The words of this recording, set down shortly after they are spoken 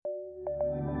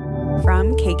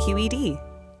from KQED.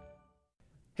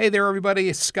 Hey there, everybody.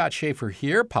 It's Scott Shafer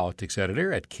here, politics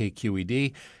editor at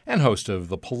KQED and host of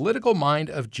The Political Mind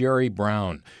of Jerry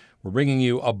Brown. We're bringing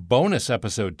you a bonus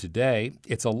episode today.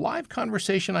 It's a live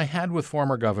conversation I had with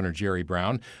former Governor Jerry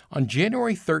Brown on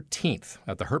January 13th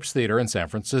at the Herbst Theatre in San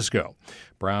Francisco.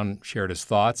 Brown shared his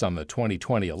thoughts on the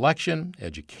 2020 election,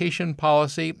 education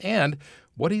policy, and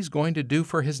what he's going to do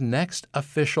for his next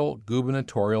official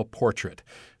gubernatorial portrait.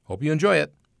 Hope you enjoy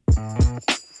it.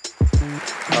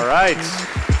 All right.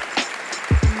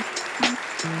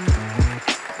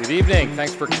 Good evening.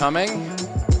 Thanks for coming.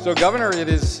 So, Governor, it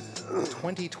is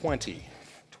 2020.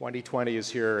 2020 is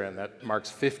here, and that marks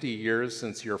 50 years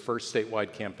since your first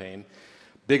statewide campaign.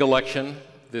 Big election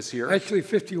this year. Actually,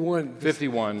 51.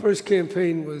 51. First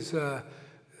campaign was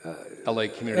LA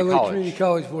Community College. Community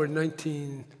College Board,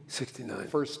 1969.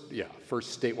 First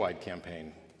statewide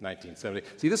campaign, 1970.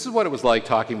 See, this is what it was like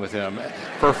talking with him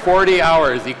for 40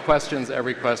 hours. He questions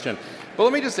every question. But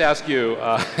let me just ask you,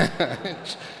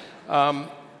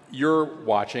 you're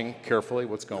watching carefully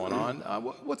what's going on.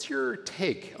 What's your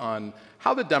take on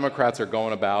how the Democrats are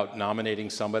going about nominating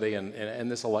somebody in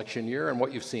this election year and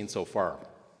what you've seen so far?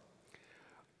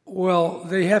 Well,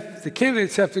 the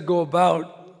candidates have to go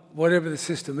about whatever the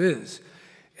system is.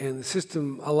 And the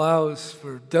system allows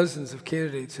for dozens of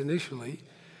candidates initially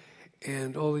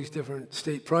and all these different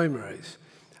state primaries.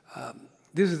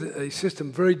 This is a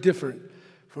system very different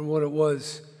from what it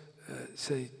was,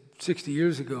 say, 60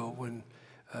 years ago when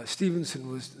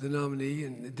Stevenson was the nominee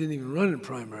and didn't even run in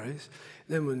primaries.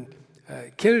 Then when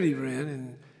Kennedy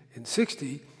ran in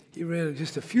 60, he ran in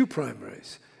just a few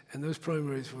primaries. And those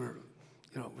primaries were,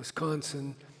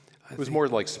 Wisconsin. It was more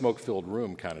like smoke-filled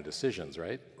room kind of decisions,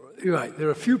 right? You're right. There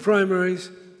were a few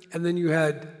primaries, and then you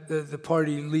had the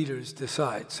party leaders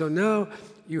decide. So now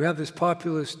you have this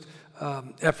populist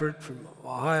effort from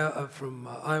Ohio, from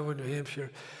Iowa, New Hampshire.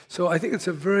 So I think it's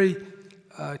a very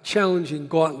challenging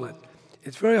gauntlet.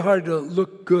 It's very hard to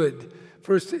look good,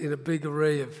 first in a big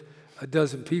array of a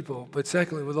dozen people, but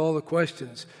secondly with all the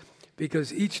questions,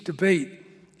 because each debate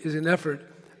is an effort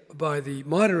by the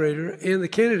moderator and the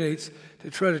candidates to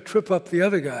try to trip up the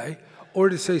other guy or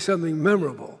to say something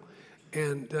memorable.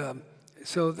 And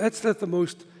so that's not the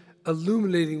most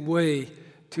illuminating way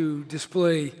to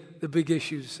display the big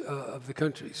issues of the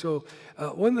country. So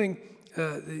one thing,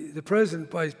 the president,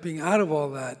 by being out of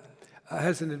all that,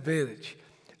 has an advantage.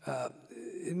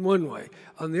 In one way.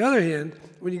 On the other hand,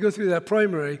 when you go through that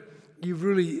primary, you've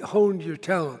really honed your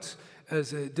talents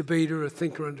as a debater, a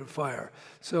thinker under fire.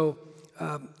 So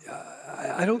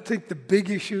I don't think the big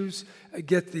issues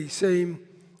get the same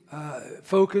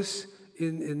focus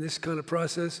in this kind of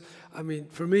process. I mean,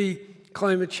 for me,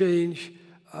 climate change,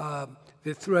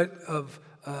 the threat of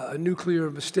a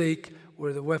nuclear mistake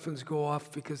where the weapons go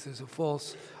off because there's a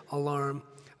false alarm,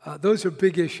 those are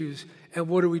big issues, and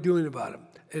what are we doing about them?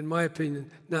 In my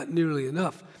opinion, not nearly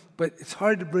enough. But it's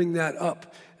hard to bring that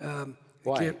up.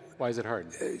 Why? Why is it hard?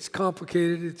 It's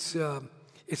complicated.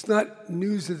 It's not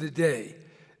news of the day.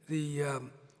 The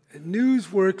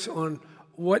news works on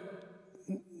what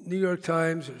New York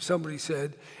Times or somebody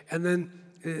said, and then,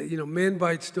 man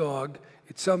bites dog.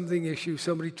 It's something issue,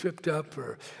 somebody tripped up,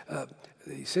 or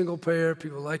the single payer,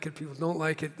 people like it, people don't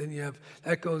like it. Then you have,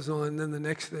 that goes on. Then the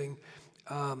next thing,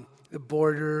 the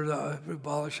border,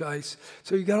 abolish ICE.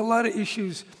 So you got a lot of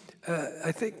issues.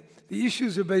 I think the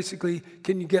issues are basically,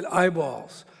 can you get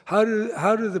eyeballs? How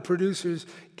do the producers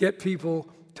get people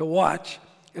to watch?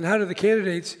 And how do the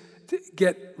candidates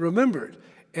get remembered?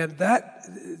 And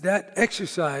that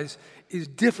exercise is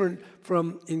different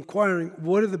from inquiring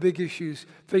what are the big issues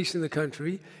facing the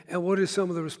country and what are some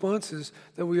of the responses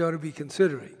that we ought to be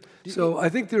considering. So I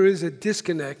think there is a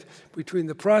disconnect between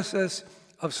the process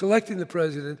of selecting the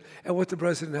president and what the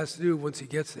president has to do once he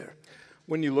gets there.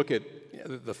 When you look at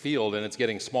the field, and it's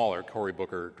getting smaller, Cory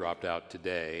Booker dropped out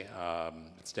today.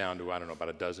 It's down to, about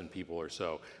a dozen people or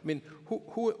so. I mean,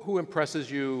 who impresses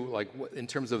you, like, in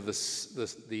terms of the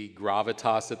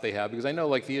gravitas that they have? Because I know,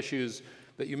 like, the issues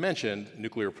that you mentioned,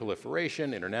 nuclear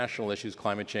proliferation, international issues,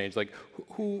 climate change, like,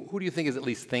 who do you think is at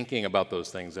least thinking about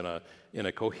those things in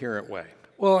a coherent way?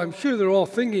 Well, I'm sure they're all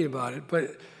thinking about it,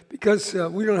 but because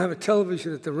we don't have a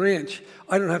television at the ranch,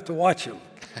 I don't have to watch them.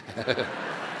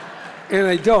 And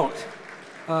I don't.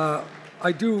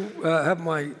 I do have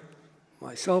my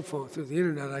cell phone through the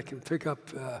internet. I can pick up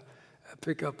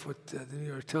what the New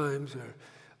York Times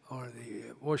or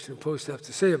the Washington Post have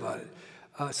to say about it.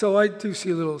 So I do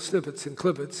see little snippets and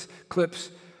clips,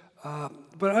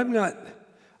 but I'm not.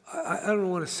 I don't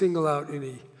want to single out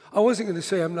any. I wasn't going to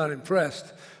say I'm not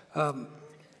impressed.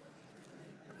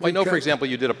 Well, I know, for example,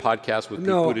 you did a podcast with Pete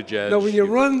Buttigieg. No, when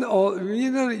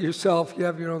you've done it yourself, you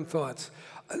have your own thoughts.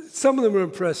 Some of them are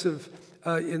impressive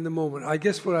in the moment. I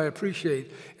guess what I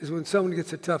appreciate is when someone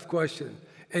gets a tough question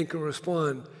and can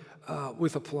respond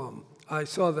with aplomb. I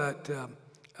saw that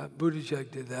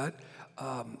Buttigieg did that.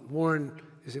 Warren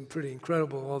is pretty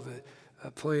incredible, all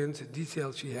the plans and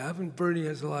details she have, and Bernie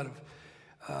has a lot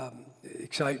of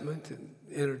excitement and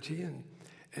energy.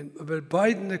 But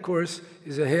Biden, of course,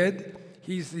 is ahead.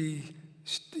 He's the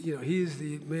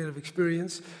man of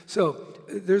experience. So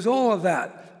there's all of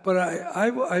that. But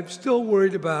I'm still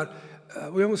worried about.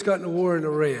 We almost got in a war in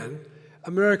Iran.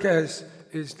 America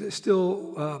is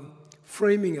still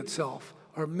framing itself,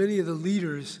 or many of the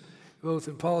leaders, both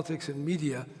in politics and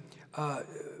media,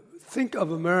 think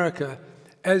of America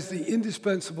as the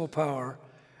indispensable power,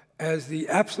 as the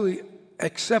absolutely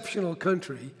exceptional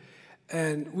country,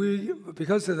 and we,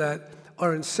 because of that,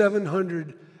 are in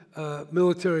 700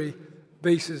 military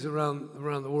bases around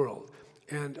the world,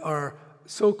 and our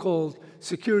so-called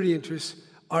security interests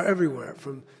are everywhere,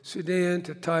 from Sudan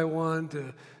to Taiwan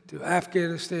to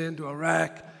Afghanistan to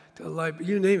Iraq to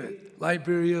you name it,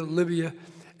 Liberia, Libya,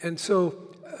 and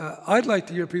so I'd like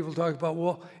to hear people talk about,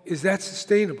 well, is that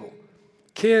sustainable?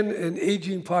 Can an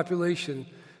aging population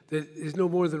that is no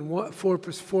more than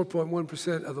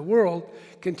 4.1% of the world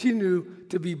continue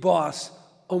to be boss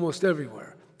almost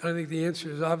everywhere? And I think the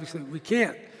answer is obviously we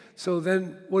can't. So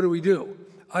then what do?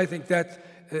 I think that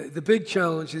the big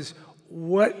challenge is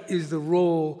what is the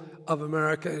role of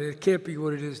America, and it can't be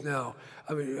what it is now.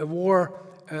 I mean, a war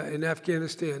in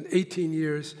Afghanistan, 18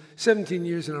 years, 17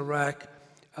 years in Iraq,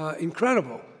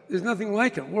 incredible. There's nothing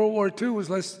like it. World War II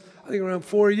was around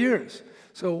 4 years.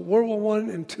 So World War I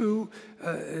and II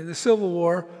and the Civil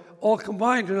War all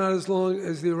combined are not as long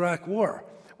as the Iraq War,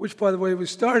 which, by the way, was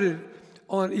started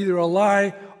on either a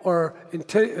lie or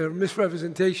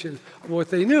misrepresentation of what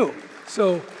they knew.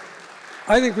 So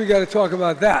I think we got to talk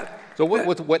about that. So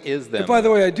what is that? By the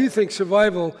way, I do think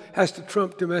survival has to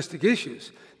trump domestic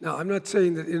issues. Now, I'm not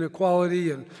saying that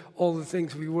inequality and all the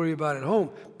things we worry about at home,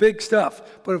 big stuff.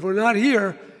 But if we're not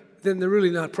here, then they're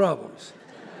really not problems.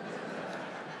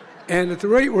 And at the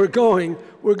rate we're going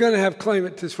to have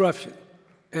climate disruption.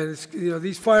 And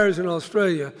these fires in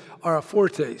Australia are a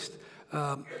foretaste.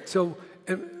 And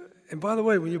by the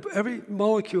way, when every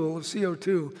molecule of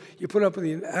CO2 you put up in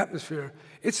the atmosphere,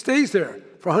 it stays there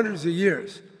for hundreds of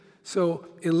years. So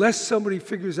unless somebody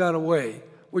figures out a way,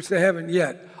 which they haven't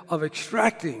yet, of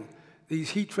extracting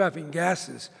these heat-trapping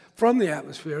gases from the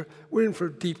atmosphere, we're in for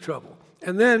deep trouble.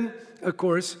 And then, of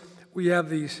course, we have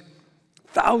these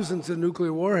thousands of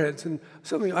nuclear warheads, and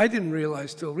something I didn't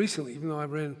realize till recently, even though I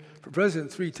ran for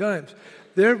president 3 times,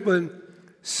 there have been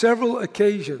several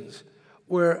occasions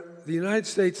where the United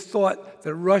States thought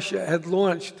that Russia had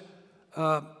launched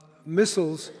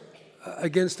missiles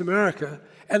against America,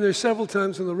 and there's several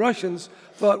times when the Russians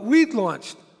thought we'd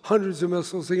launched hundreds of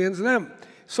missiles against them.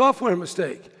 Software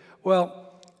mistake.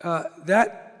 Well,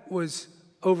 that was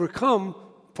overcome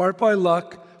part by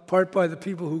luck, part by the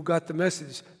people who got the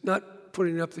message, not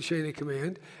putting up the chain of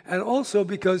command, and also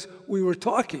because we were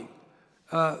talking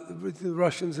with the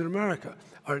Russians in America.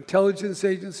 Our intelligence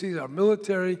agencies, our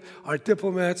military, our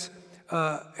diplomats,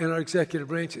 and our executive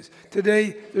branches.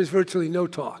 Today, there's virtually no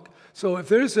talk. So if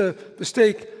there's a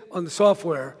mistake on the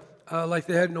software, like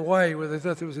they had in Hawaii where they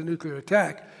thought there was a nuclear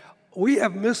attack, we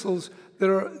have missiles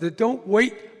that don't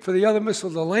wait for the other missile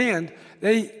to land.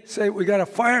 They say, we got to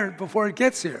fire it before it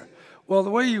gets here. Well, the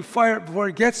way you fire it before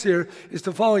it gets here is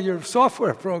to follow your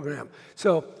software program.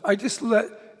 So I just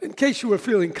in case you were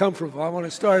feeling comfortable, I want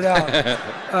to start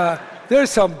out. There's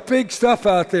some big stuff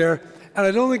out there, and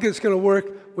I don't think it's going to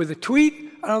work with a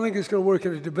tweet. I don't think it's going to work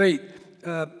in a debate.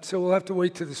 So we'll have to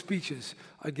wait to the speeches,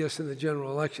 I guess, in the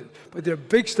general election. But there's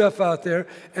big stuff out there,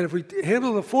 and if we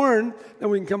handle the foreign, then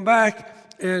we can come back,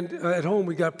 and at home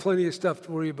we got plenty of stuff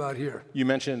to worry about here. You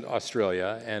mentioned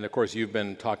Australia, and of course you've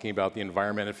been talking about the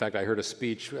environment. In fact, I heard a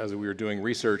speech as we were doing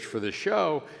research for this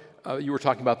show. You were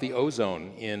talking about the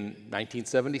ozone in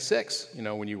 1976,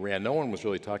 when you ran. No one was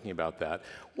really talking about that.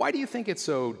 Why do you think it's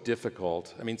so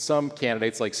difficult? I mean, some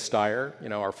candidates like Steyer,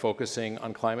 are focusing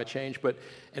on climate change,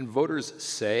 and voters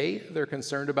say they're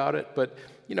concerned about it, but,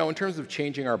 in terms of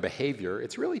changing our behavior,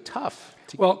 it's really tough.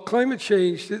 Well, climate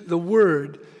change, the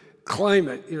word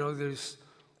climate, there's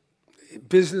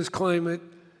business climate,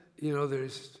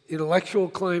 there's intellectual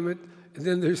climate, and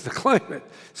then there's the climate.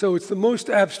 So it's the most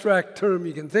abstract term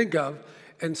you can think of,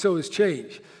 and so is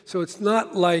change. So it's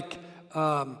not like,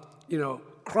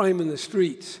 crime in the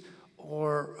streets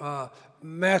or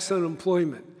mass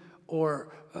unemployment or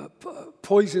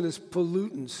poisonous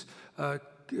pollutants,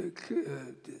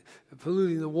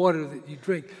 polluting the water that you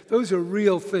drink. Those are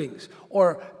real things.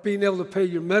 Or being able to pay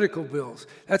your medical bills.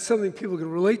 That's something people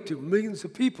can relate to. Millions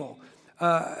of people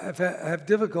have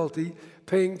difficulty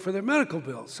paying for their medical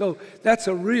bills. So that's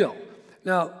a real.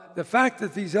 Now, the fact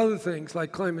that these other things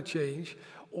like climate change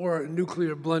or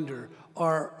nuclear blunder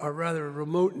are rather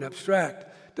remote and abstract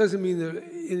doesn't mean they're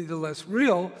any the less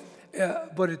real,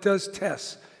 but it does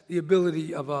test the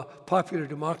ability of a popular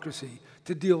democracy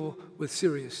to deal with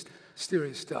serious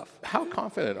stuff. How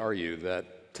confident are you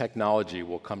that technology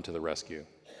will come to the rescue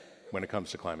when it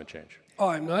comes to climate change? Oh,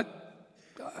 I'm not.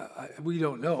 We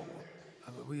don't know.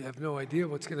 We have no idea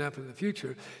what's going to happen in the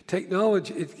future.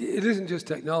 Technology, it isn't just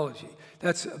technology.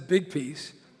 That's a big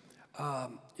piece.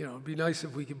 It'd be nice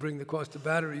if we could bring the cost of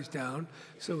batteries down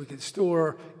so we could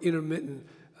store intermittent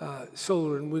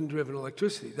solar and wind-driven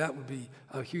electricity. That would be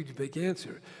a huge, big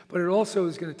answer. But it also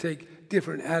is going to take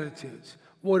different attitudes.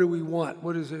 What do we want?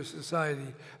 What does our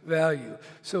society value?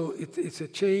 So it's a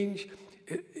change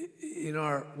in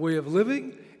our way of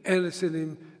living, and it's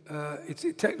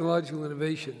a technological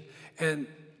innovation. And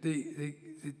the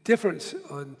difference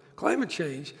on climate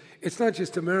change, it's not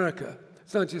just America,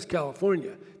 it's not just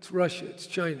California, it's Russia, it's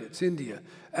China, it's India,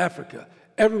 Africa.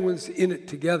 Everyone's in it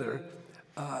together,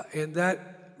 and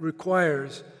that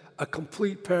requires a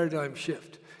complete paradigm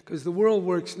shift. Because the world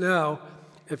works now,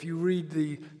 if you read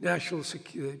the national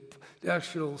security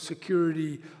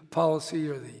policy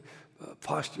or the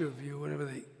posture view, whatever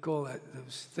they call that,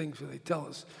 those things where they tell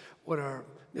us what our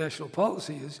national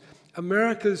policy is,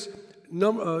 America's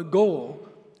goal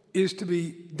is to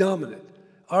be dominant.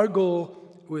 Our goal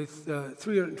with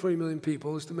 320 million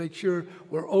people is to make sure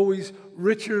we're always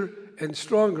richer and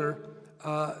stronger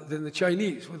than the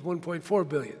Chinese with 1.4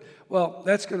 billion. Well,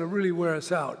 that's going to really wear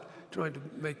us out, trying to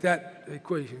make that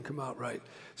equation come out right.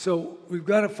 So we've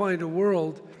got to find a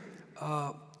world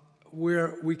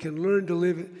where we can learn to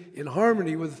live in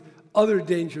harmony with other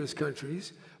dangerous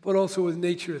countries, but also with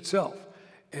nature itself.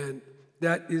 And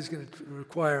that is going to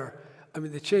require,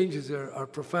 the changes are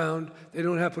profound. They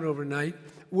don't happen overnight.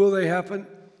 Will they happen?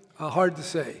 Hard to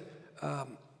say.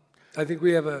 I think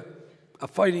we have a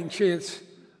fighting chance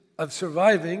of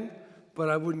surviving, but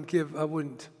I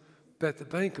wouldn't bet the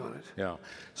bank on it. Yeah.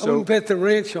 I wouldn't bet the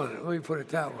ranch on it, let me put it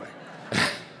that way.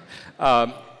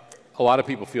 A lot of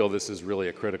people feel this is really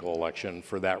a critical election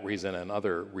for that reason and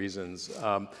other reasons.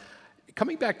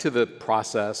 Coming back to the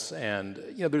process, and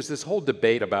there's this whole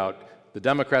debate about the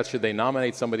Democrats, should they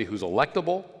nominate somebody who's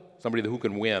electable, somebody who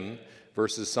can win,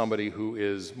 versus somebody who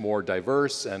is more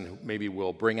diverse and maybe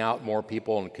will bring out more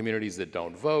people in communities that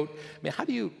don't vote? How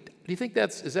do you think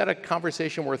is that a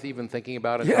conversation worth even thinking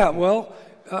about? Yeah, well,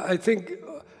 I think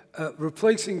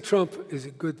replacing Trump is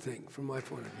a good thing from my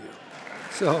point of view.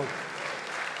 So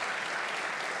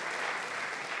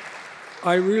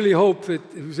I really hope that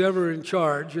who's ever in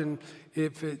charge, and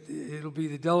if it'll be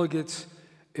the delegates,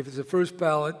 if it's a first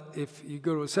ballot, if you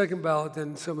go to a second ballot,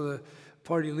 then some of the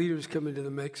party leaders come into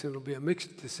the mix, and it'll be a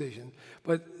mixed decision.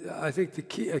 But I think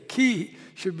a key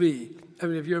should be,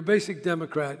 if you're a basic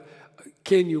Democrat,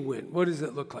 can you win? What does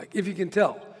it look like? If you can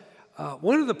tell.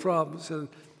 One of the problems, and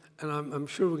I'm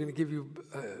sure we're going to give you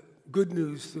good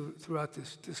news throughout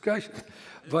this discussion,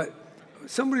 but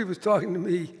somebody was talking to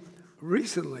me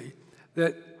recently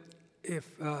that if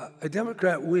a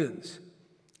Democrat wins,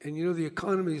 and the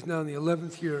economy is now in the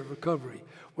 11th year of recovery,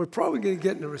 we're probably going to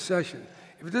get in a recession.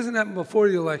 If it doesn't happen before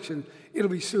the election,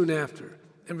 it'll be soon after.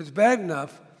 And if it's bad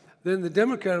enough, then the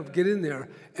Democrat will get in there,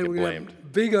 and we're going to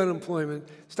have big unemployment,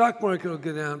 stock market will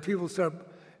go down, people start,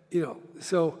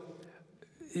 so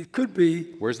it could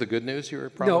be... Where's the good news you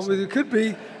were promising? No, but it could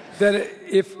be that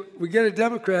if we get a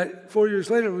Democrat, 4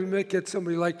 years later, we might get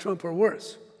somebody like Trump or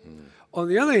worse. On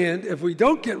the other hand, if we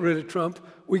don't get rid of Trump,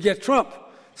 we get Trump.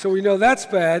 So we know that's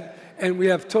bad, and we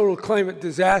have total climate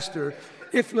disaster.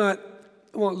 If not,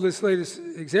 this latest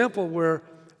example where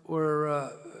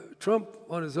Trump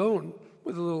on his own,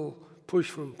 with a little push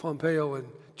from Pompeo and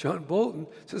John Bolton,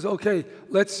 says, okay,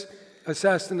 let's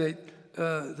assassinate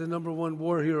the #1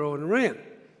 war hero in Iran,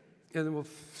 and then we'll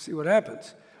see what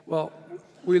happens. Well,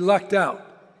 we lucked out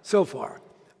so far.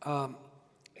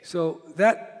 So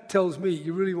that tells me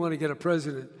you really want to get a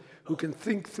president who can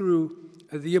think through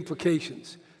the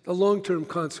implications, the long-term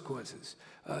consequences.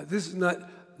 This is not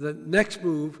the next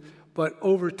move, but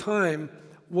over time,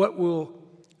 what will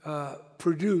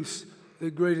produce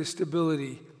the greatest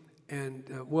stability and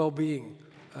well-being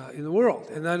in the world.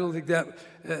 And I don't think that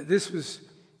this was,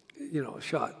 a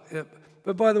shot.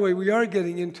 But by the way, we are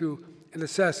getting into an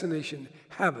assassination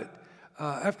habit.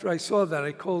 After I saw that,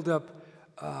 I called up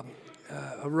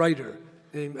a writer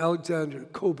named Alexander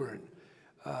Coburn,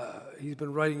 he's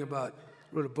been writing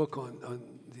wrote a book on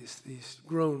these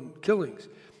drone killings.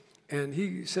 And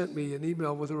he sent me an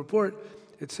email with a report.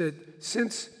 It said,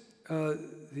 since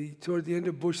toward the end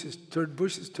of Bush's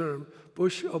term,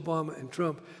 Bush, Obama, and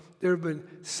Trump, there have been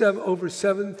over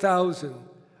 7,000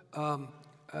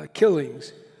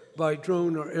 killings by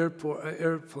drone or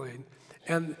airplane,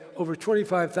 and over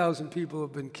 25,000 people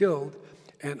have been killed,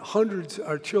 and hundreds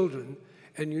are children.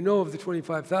 And of the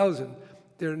 25,000,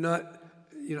 they're not,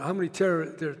 how many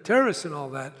there are terrorists and all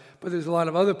that, but there's a lot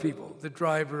of other people, the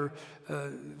driver,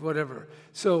 whatever.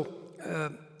 So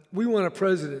we want a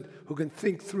president who can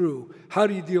think through how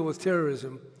do you deal with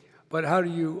terrorism, but how do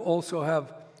you also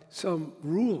have some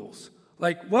rules?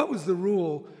 Like, what was the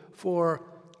rule for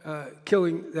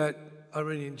killing that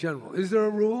Iranian general? Is there a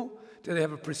rule? Do they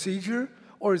have a procedure?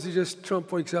 Or is it just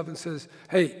Trump wakes up and says,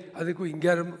 hey, I think we can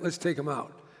get him, let's take him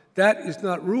out? That is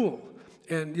not rule.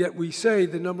 And yet we say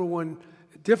the number one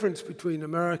difference between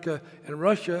America and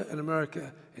Russia and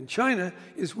America and China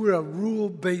is we're a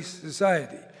rule-based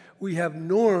society. We have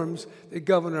norms that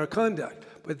govern our conduct.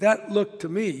 But that looked to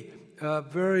me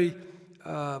very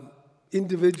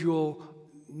individual,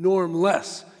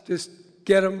 normless. Just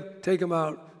get them, take them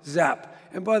out, zap.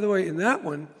 And by the way, in that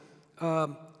one,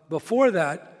 before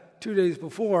that, 2 days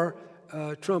before,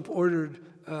 Trump ordered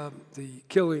the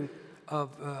killing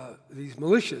of these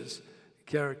militias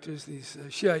characters, these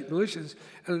Shiite militias,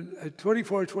 and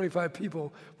 24 or 25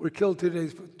 people were killed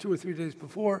 2 or 3 days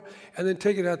before, and then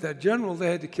taking out that general,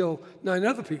 they had to kill 9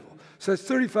 other people. So that's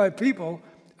 35 people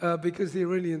because the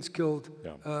Iranians killed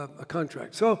a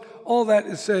contract. So all that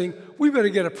is saying we better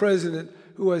get a president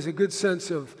who has a good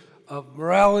sense of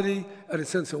morality and a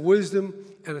sense of wisdom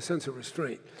and a sense of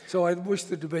restraint. So I wish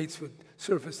the debates would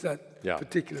surface that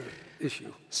particular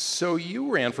issue. So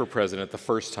you ran for president the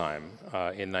first time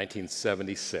in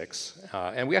 1976,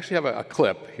 and we actually have a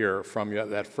clip here from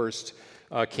that first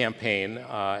campaign,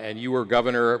 and you were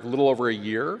governor a little over a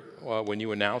year when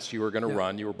you announced you were going to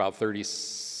run. You were about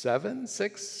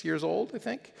 6 years old, I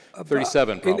think?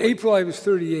 37, probably. In April, I was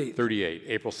 38. 38.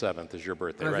 April 7th is your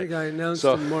birthday, right? I think I announced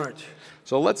in March.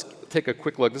 So let's take a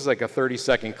quick look. This is like a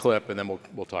 30-second clip, and then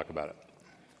we'll talk about it.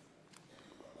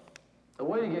 The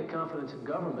way to get confidence in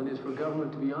government is for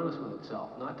government to be honest with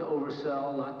itself, not to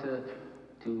oversell, not to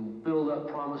build up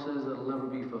promises that'll never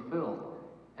be fulfilled.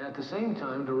 And at the same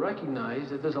time, to recognize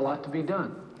that there's a lot to be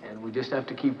done. And we just have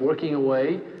to keep working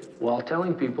away while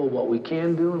telling people what we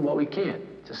can do and what we can't.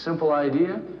 It's a simple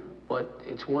idea, but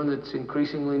it's one that's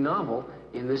increasingly novel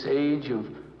in this age of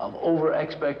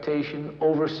over-expectation,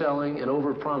 overselling, and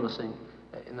over-promising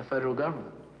in the federal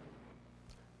government.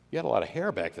 You had a lot of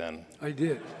hair back then. I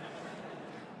did.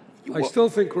 I still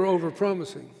think we're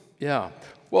over-promising. Yeah.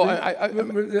 Well,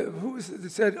 who was it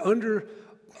that said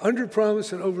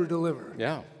under-promise and over-deliver?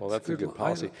 Yeah. Well, that's a good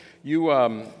policy.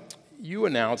 You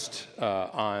announced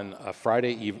on a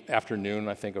Friday afternoon,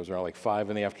 I think it was around like 5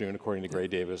 in the afternoon, according to Gray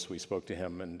Davis. We spoke to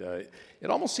him, and it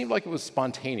almost seemed like it was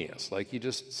spontaneous. Like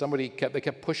they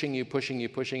kept pushing you,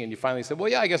 and you finally said, "Well,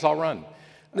 yeah, I guess I'll run."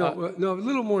 No, a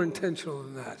little more intentional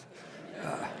than that.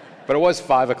 But it was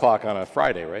 5 o'clock on a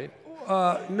Friday, right?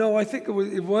 No, I think it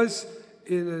was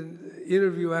in an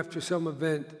interview after some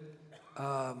event.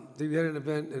 We had an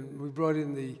event, and we brought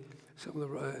in the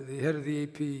head of the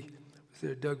AP, was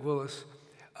there, Doug Willis.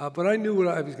 But I knew what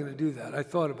I was going to do that. I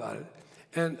thought about it.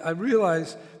 And I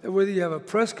realized that whether you have a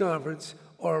press conference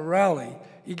or a rally,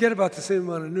 you get about the same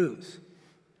amount of news.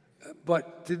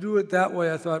 But to do it that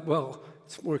way, I thought, well,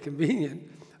 it's more convenient.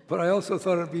 But I also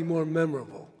thought it would be more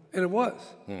memorable. And it was.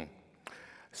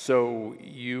 So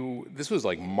this was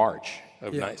like March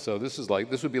of so this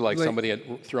would be like somebody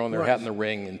had thrown their hat in the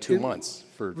ring in 2 months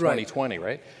for 2020,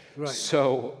 right? Right.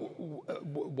 So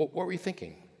what were you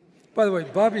thinking? By the way,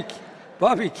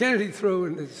 Bobby Kennedy threw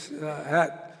in his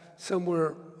hat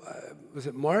somewhere, was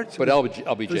it March? But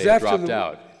LBJ dropped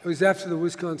out. It was after the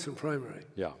Wisconsin primary.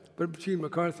 Yeah. But Gene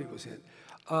McCarthy was in.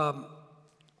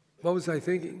 What was I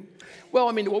thinking? Well,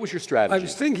 I mean, what was your strategy? I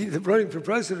was thinking that running for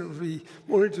president would be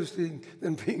more interesting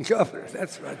than being governor.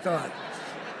 That's what I thought.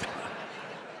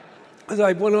 As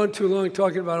I went on too long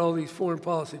talking about all these foreign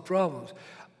policy problems,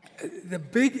 the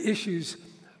big issues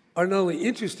are not only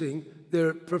interesting,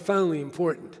 they're profoundly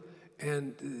important.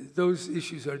 And those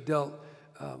issues are dealt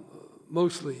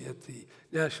mostly at the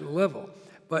national level.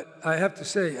 But I have to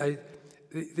say,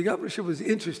 the governorship was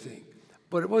interesting,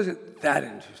 but it wasn't that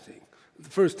interesting the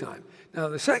first time. Now,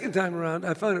 the second time around,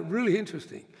 I found it really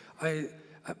interesting.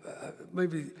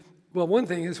 One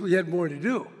thing is we had more to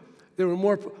do. There were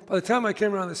more. By the time I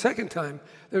came around the second time,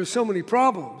 there were so many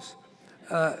problems.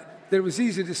 that it was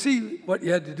easy to see what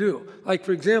you had to do. Like,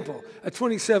 for example, a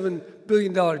 $27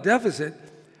 billion deficit,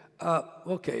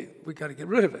 okay, we got to get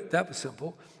rid of it. That was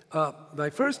simple. My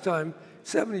first time,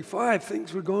 75,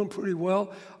 things were going pretty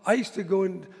well. I used to go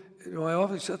in my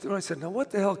office, shut the door, I said, now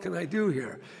what the hell can I do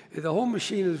here? The whole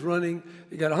machine is running.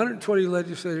 You got 120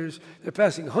 legislators. They're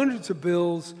passing hundreds of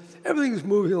bills. Everything is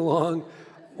moving along.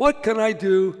 What can I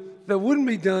do that wouldn't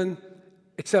be done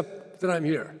except that I'm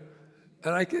here?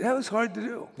 And that was hard to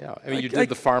do. Yeah, I mean, you did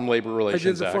the Farm Labor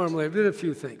Relations Act. I did the Farm Labor, did a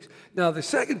few things. Now, the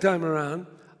second time around,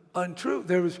 untrue,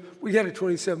 we had a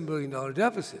 $27 billion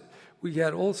deficit. We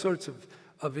had all sorts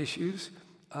of issues.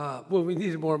 Well, we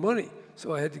needed more money,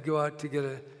 so I had to go out to get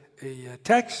a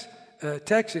tax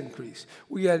increase.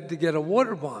 We had to get a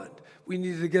water bond. We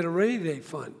needed to get a rainy day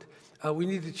fund. We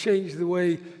needed to change the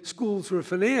way schools were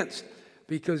financed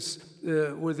because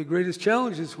where the greatest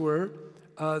challenges were,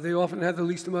 they often had the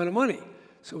least amount of money.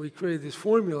 So we created this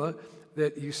formula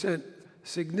that you sent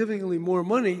significantly more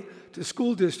money to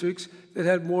school districts that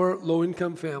had more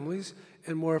low-income families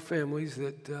and more families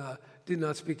that did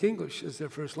not speak English as their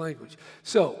first language.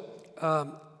 So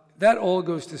that all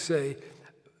goes to say,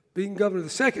 being governor the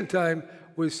second time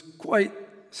was quite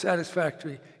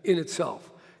satisfactory in itself.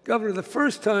 Governor the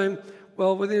first time,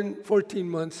 well, within 14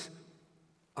 months,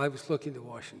 I was looking to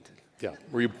Washington. Yeah.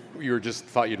 Were you just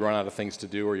thought you'd run out of things to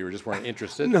do, or you just weren't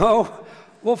interested? No.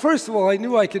 Well, first of all, I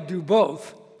knew I could do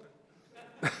both,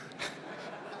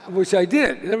 which I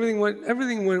did. Everything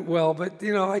went well, but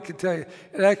I could tell you,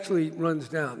 it actually runs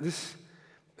down.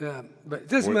 But it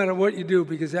doesn't matter what you do,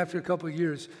 because after a couple of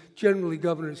years, generally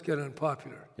governors get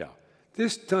unpopular. Yeah.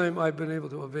 This time, I've been able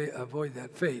to avoid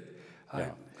that fate. I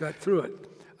got through it.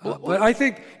 But I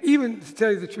think, even to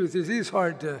tell you the truth, it is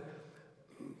hard to.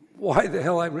 Why the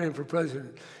hell I ran for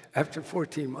president after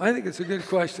 14? I think it's a good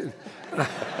question.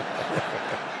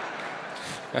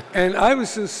 And I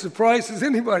was as surprised as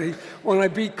anybody when I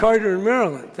beat Carter in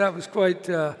Maryland. That was quite,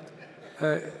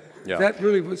 that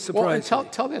really was surprising. Well,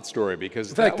 tell that story, because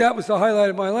in fact, that was the highlight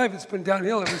of my life. It's been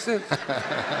downhill ever since.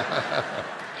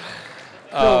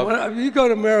 When you go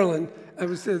to Maryland,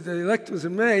 the election was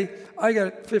in May, I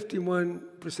got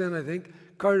 51%, I think.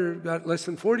 Carter got less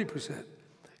than 40%.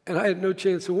 And I had no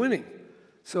chance of winning.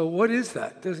 So what is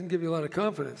that? It doesn't give you a lot of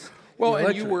confidence. Well,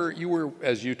 and you were,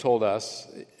 as you told us,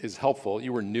 is helpful,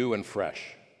 you were new and fresh,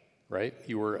 right?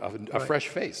 You were a fresh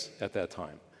face at that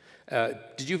time.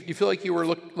 Did you feel like you were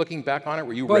looking back on it?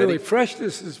 Were you ready? By the way,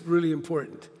 freshness is really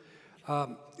important.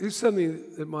 This is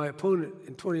something that my opponent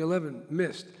in 2011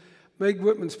 missed. Meg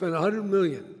Whitman spent $100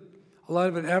 million, a lot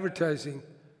of it advertising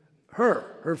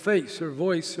her face, her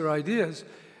voice, her ideas.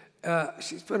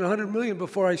 She spent $100 million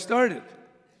before I started.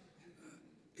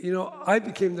 I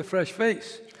became the fresh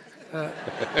face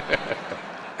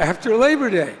after Labor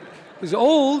Day. It was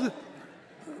old,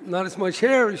 not as much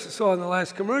hair as you saw in the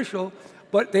last commercial,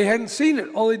 but they hadn't seen it.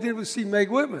 All they did was see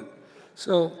Meg Whitman.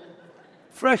 So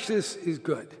freshness is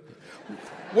good.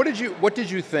 What did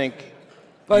you think?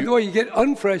 By the way, you get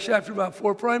unfresh after about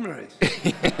 4 primaries.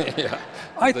 Yeah.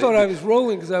 I thought I was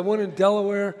rolling because I won in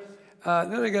Delaware.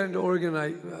 Then I got into Oregon.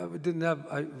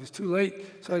 It was too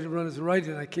late, so I had to run as a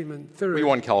write-in. I came in third. We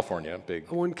won California, big.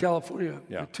 I won California,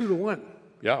 2-1.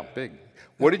 Yeah, big.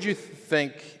 What did you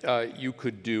think you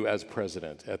could do as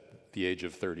president at the age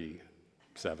of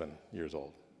 37 years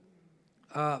old?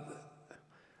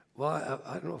 Well,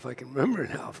 I don't know if I can remember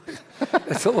now.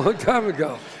 That's a long time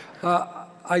ago.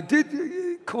 I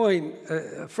did coin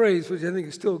a phrase, which I think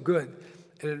is still good.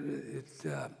 And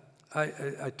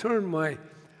I turned my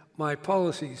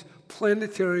policies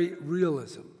planetary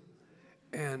realism.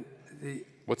 And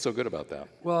what's so good about that?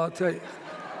 Well, I'll tell you.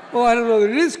 Well, I don't know that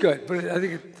it is good, but I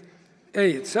think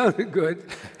it sounded good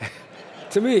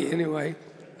to me anyway.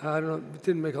 I don't know. It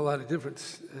didn't make a lot of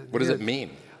difference. What does it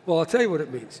mean? Well, I'll tell you what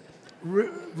it means.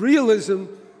 Realism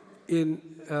in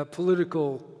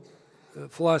political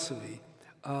philosophy.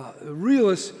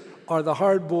 Realists are the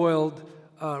hard-boiled,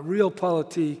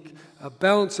 realpolitik,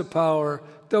 balance of power.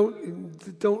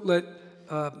 Don't let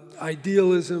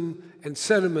idealism and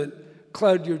sentiment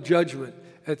cloud your judgment.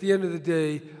 At the end of the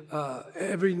day,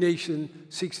 every nation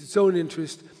seeks its own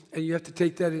interest, and you have to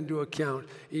take that into account.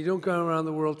 And you don't go around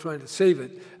the world trying to save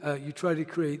it. You try to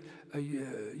create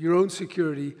your own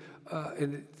security,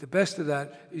 and the best of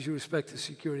that is you respect the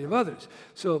security of others.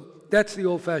 So that's the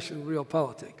old-fashioned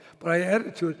realpolitik. But I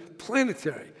added to it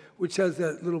planetary, which has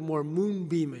that little more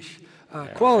moonbeamish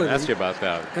quality. I asked you about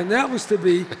that. And that was to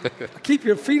be, keep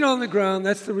your feet on the ground,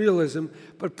 that's the realism.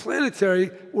 But planetary,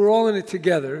 we're all in it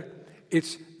together.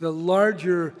 It's the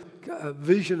larger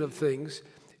vision of things.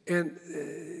 And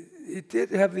it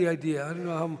did have the idea, I don't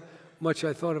know much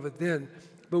I thought of it then.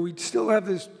 But we still have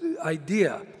this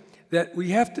idea that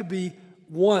we have to be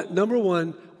number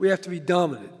one, we have to be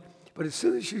dominant. But as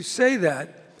soon as you say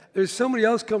that, there's somebody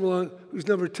else come along who's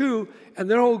number two, and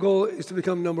their whole goal is to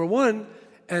become number one,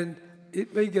 and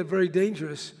it may get very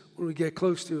dangerous when we get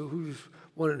close to who's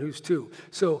one and who's two.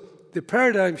 So the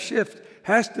paradigm shift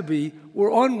has to be,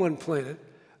 we're on one planet.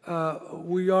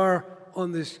 We are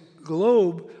on this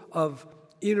globe of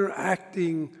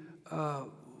interacting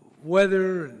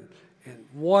weather and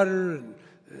water and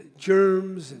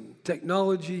germs and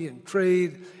technology and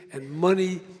trade and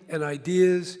money and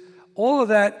ideas. All of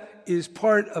that is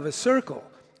part of a circle,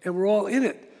 and we're all in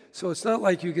it. So it's not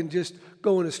like you can just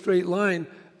go in a straight line,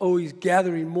 always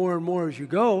gathering more and more as you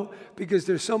go, because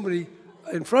there's somebody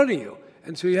in front of you.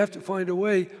 And so you have to find a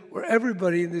way where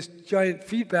everybody in this giant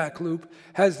feedback loop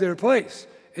has their place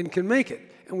and can make it.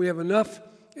 And we have enough,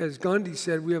 as Gandhi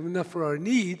said, we have enough for our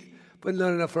need, but not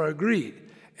enough for our greed.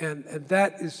 And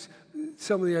that is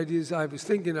some of the ideas I was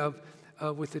thinking of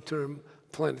with the term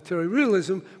planetary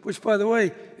realism, which, by the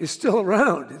way, is still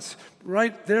around. It's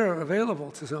right there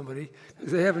available to somebody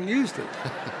because they haven't used it.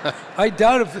 I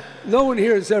doubt if no one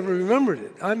here has ever remembered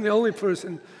it. I'm the only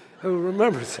person who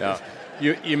remembers it.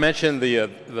 You mentioned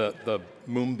the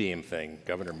Moonbeam thing,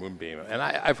 Governor Moonbeam, and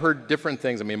I've heard different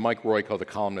things. I mean, Mike Royko, the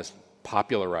columnist,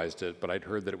 popularized it, but I'd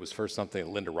heard that it was first something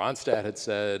that Linda Ronstadt had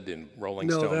said in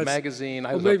Rolling Stone magazine.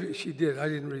 Well, maybe she did. I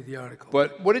didn't read the article.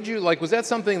 But what did you like? Was that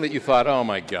something that you thought, oh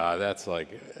my God, that's going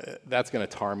to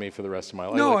tar me for the rest of my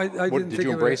life? No, like, I didn't. Did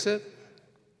you embrace it?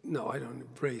 No, I don't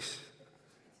embrace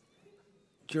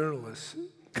journalists.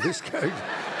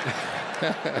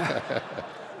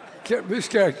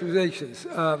 Mischaracterizations.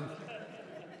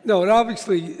 No, it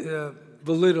obviously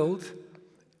belittled.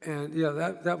 And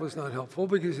yeah, that was not helpful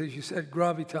because, as you said,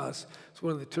 gravitas is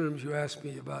one of the terms you asked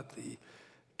me about the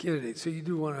candidate. So you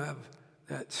do want to have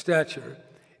that stature.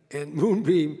 And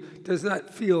Moonbeam does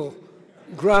not feel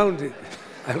grounded,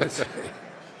 I would say.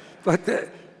 But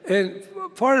and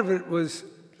part of it was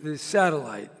the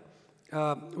satellite.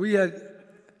 We had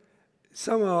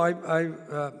somehow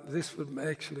this would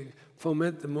actually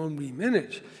foment the Moonbeam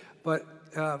image. But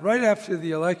right after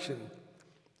the election.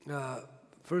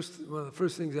 One of the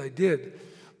first things I did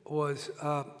was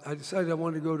I decided I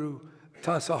wanted to go to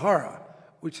Tassajara,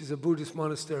 which is a Buddhist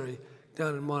monastery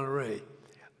down in Monterey.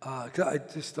 I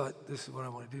just thought, this is what I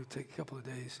want to do, take a couple of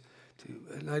days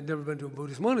and I'd never been to a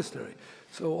Buddhist monastery.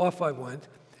 So off I went,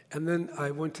 and then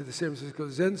I went to the San Francisco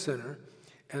Zen Center,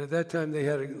 and at that time they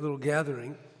had a little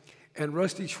gathering, and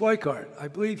Rusty Schweikart, I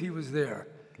believe he was there.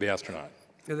 The astronaut.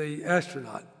 The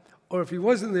astronaut. Or if he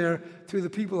wasn't there, through the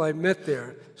people I met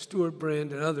there, Stuart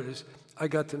Brand and others, I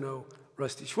got to know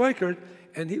Rusty Schweikart,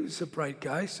 and he was a bright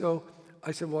guy, so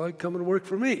I said, well, I'd come and work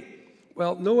for me.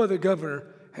 Well, no other governor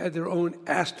had their own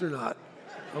astronaut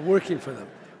working for them.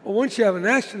 Well, once you have an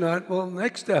astronaut, well, the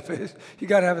next step is you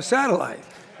got to have a satellite.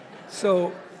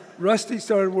 So Rusty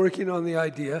started working on the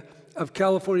idea of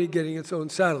California getting its own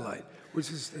satellite, which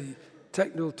is the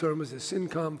technical term is a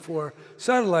SYNCOM-4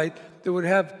 satellite that would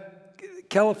have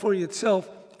California itself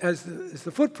as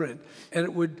the footprint, and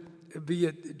it would be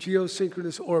a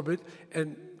geosynchronous orbit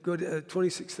and go to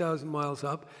 26,000 miles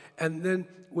up, and then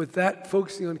with that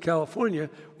focusing on California,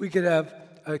 we could have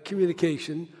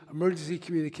communication, emergency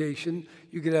communication.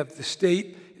 You could have the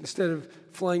state, instead of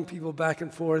flying people back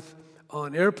and forth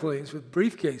on airplanes with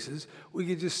briefcases, we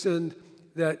could just send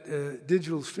that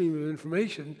digital stream of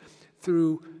information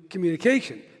through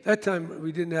communication. That time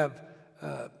we didn't have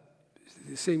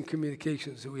the same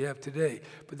communications that we have today.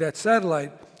 But that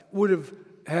satellite would have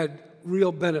had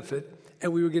real benefit,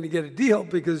 and we were going to get a deal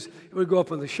because it would go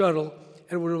up on the shuttle,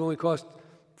 and it would have only cost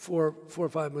 $4 or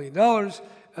 $5 million.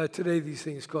 Today, these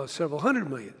things cost several hundred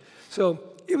million. So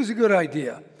it was a good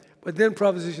idea. But then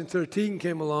Proposition 13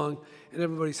 came along, and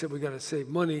everybody said we got to save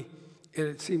money, and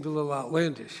it seemed a little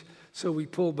outlandish. So we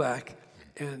pulled back,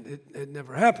 and it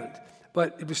never happened.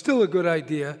 But it was still a good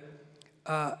idea.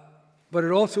 But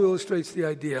it also illustrates the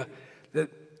idea that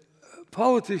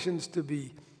politicians, to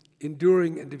be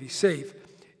enduring and to be safe,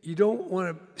 you don't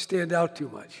want to stand out too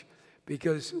much,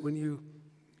 because when you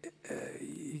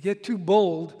get too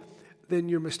bold, then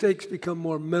your mistakes become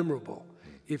more memorable.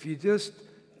 If you just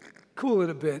cool it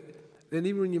a bit, then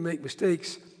even when you make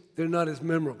mistakes, they're not as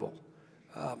memorable.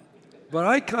 But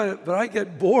I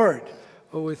get bored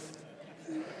with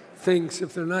things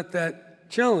if they're not that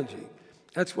challenging.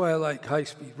 That's why I like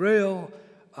high-speed rail.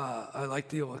 I like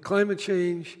to deal with climate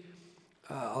change.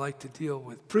 I like to deal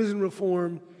with prison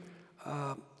reform.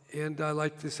 And I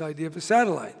like this idea of a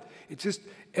satellite.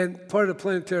 And part of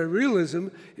planetary realism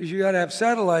is you got to have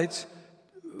satellites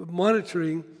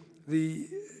monitoring the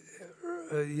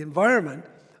environment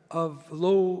of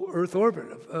low Earth orbit,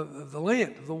 of the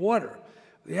land, of the water,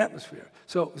 the atmosphere.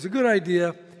 So it was a good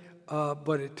idea,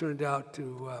 but it turned out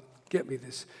to get me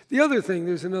this. The other thing,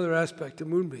 there's another aspect to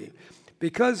Moonbeam.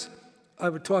 Because I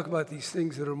would talk about these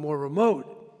things that are more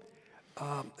remote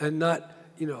and not,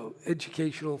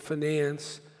 educational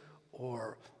finance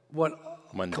or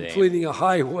Mundane. Completing a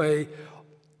highway.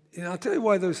 I'll tell you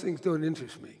why those things don't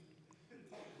interest me.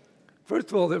 First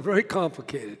of all, they're very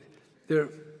complicated. They're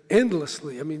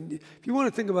endlessly. If you want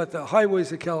to think about the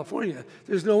highways of California,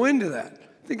 there's no end to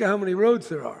that. Think of how many roads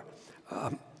there are.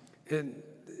 And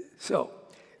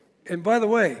by the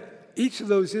way, each of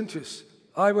those interests,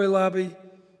 highway lobby,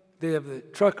 they have the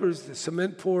truckers, the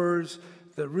cement pourers,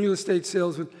 the real estate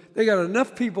salesmen. They got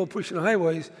enough people pushing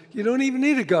highways, you don't even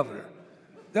need a governor.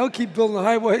 They'll keep building the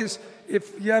highways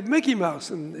if you have Mickey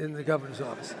Mouse in the governor's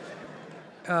office.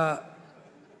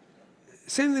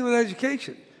 Same thing with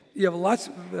education. You have lots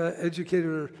of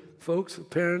educator folks,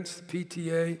 parents,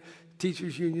 PTA,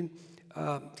 teachers union,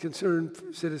 concerned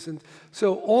citizens.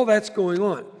 So all that's going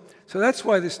on. So that's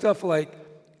why there's stuff like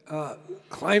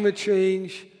climate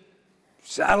change,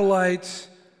 satellites,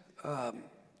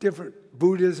 different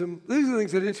Buddhism. These are the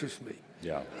things that interest me.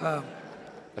 Yeah.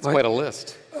 That's quite a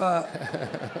list.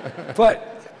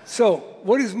 So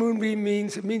what does Moonbeam mean?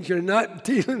 It means you're not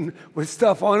dealing with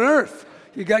stuff on Earth.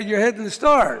 You got your head in the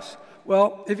stars.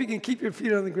 Well, if you can keep your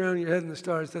feet on the ground and your head in the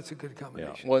stars, that's a good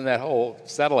combination. Yeah. Well, and that whole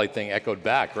satellite thing echoed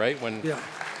back, right? When yeah.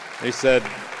 They said,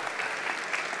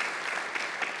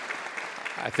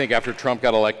 I think after Trump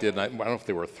got elected, and I don't know if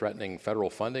they were threatening federal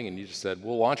funding, and you just said,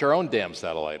 we'll launch our own damn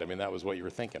satellite. That was what you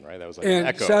were thinking, right? That was like an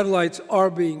echo. And satellites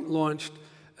are being launched,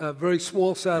 very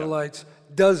small satellites,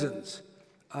 dozens.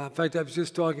 In fact, I was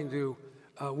just talking to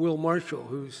Will Marshall,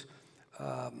 who's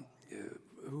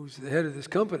the head of this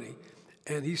company,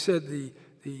 and he said the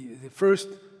first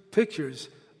pictures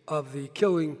of the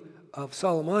killing of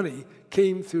Soleimani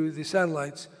came through the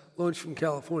satellites launched from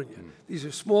California. These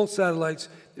are small satellites.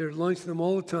 They're launching them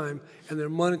all the time, and they're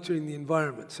monitoring the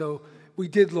environment. So we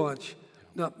did launch,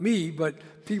 not me, but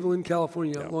people in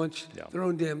California launched their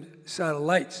own damn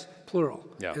satellites, plural,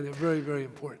 and they're very, very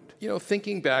important.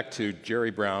 Thinking back to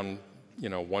Jerry Brown,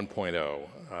 1.0,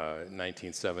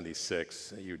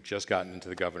 1976, you'd just gotten into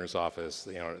the governor's office.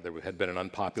 There had been an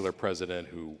unpopular president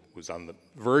who was on the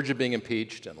verge of being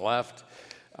impeached and left.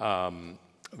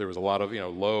 There was a lot of,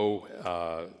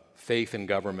 low faith in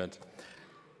government.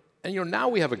 And, now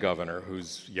we have a governor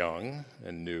who's young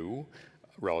and new,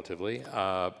 relatively,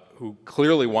 who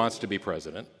clearly wants to be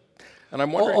president. And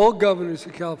I'm wondering... All governors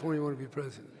in California want to be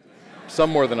president. Some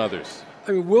more than others.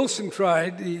 Wilson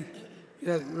tried. Duke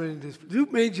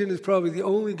Majan is probably the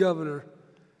only governor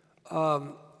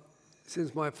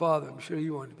since my father. I'm sure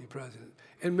he wanted to be president.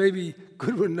 And maybe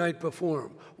Goodwin Knight before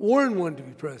him. Warren wanted to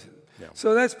be president. Yeah.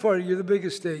 So that's part of, you're the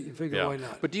biggest state, you figure why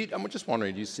not. But I'm just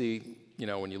wondering, do you see,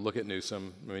 when you look at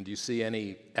Newsom, do you see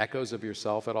any echoes of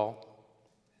yourself at all?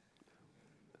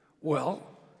 Well,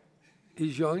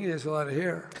 he's young, he has a lot of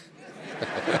hair.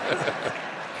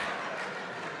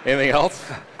 Anything else?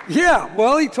 Yeah,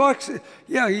 well, he talks.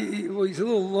 Yeah, he's a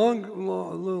little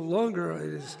longer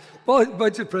in his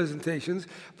budget presentations.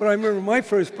 But I remember my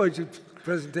first budget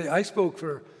presentation. I spoke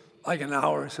for like an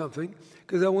hour or something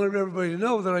because I wanted everybody to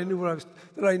know that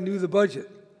I knew the budget.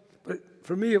 But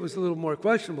for me, it was a little more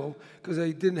questionable because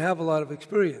I didn't have a lot of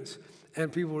experience,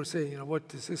 and people were saying, what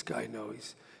does this guy know?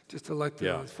 He's just elected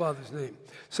on his father's name.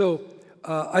 So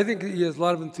I think he has a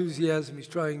lot of enthusiasm. He's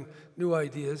trying new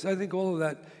ideas. I think all of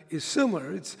that is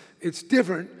similar. It's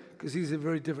different because he's a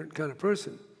very different kind of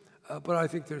person, but I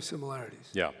think there's similarities.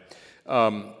 Yeah.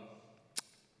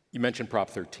 You mentioned Prop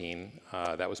 13.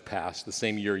 That was passed the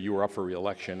same year you were up for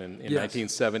re-election in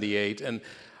 1978. And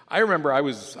I remember I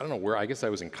don't know where, I guess I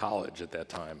was in college at that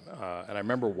time. And I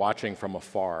remember watching from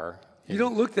afar. You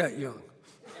don't look that young.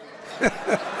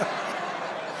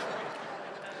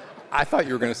 I thought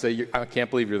you were going to say, I can't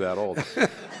believe you're that old.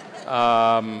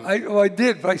 I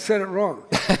did, but I said it wrong.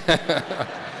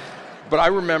 But I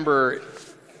remember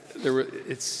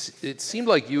it seemed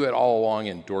like you had all along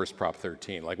endorsed Prop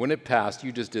 13. Like when it passed,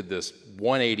 you just did this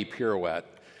 180 pirouette.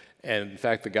 And in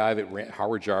fact, the guy that ran,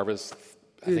 Howard Jarvis,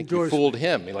 I think you fooled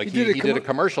him. Like he did a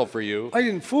commercial for you. I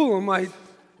didn't fool him.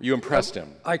 You impressed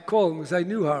him. I called him because I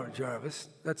knew Howard Jarvis.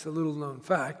 That's a little known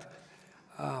fact.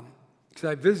 Because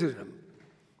I visited him.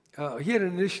 He had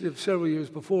an initiative several years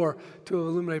before to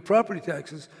eliminate property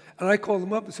taxes, and I called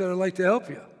him up and said, I'd like to help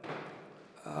you.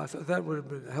 I thought that would have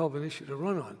been a hell of an issue to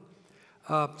run on.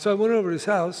 So I went over to his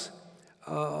house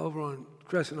over on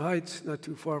Crescent Heights, not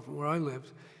too far from where I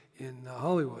lived in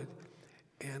Hollywood,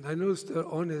 And I noticed that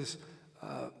on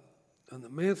the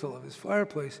mantle of his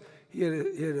fireplace, he had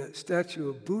a statue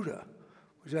of Buddha,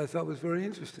 which I thought was very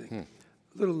interesting.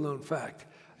 Little known fact.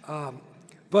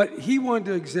 But he wanted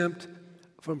to exempt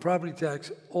from property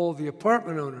tax all the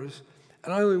apartment owners,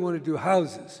 and I only wanted to do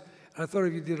houses. And I thought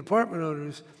if you did apartment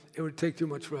owners, it would take too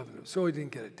much revenue, so he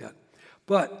didn't get it done.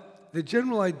 But the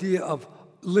general idea of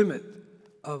limit,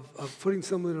 of putting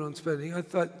some limit on spending, I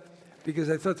thought, because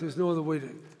I thought there was no other way to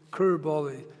curb all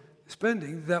the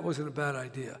spending, that wasn't a bad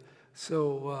idea.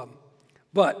 So,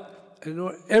 but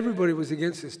everybody was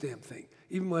against this damn thing,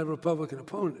 even my Republican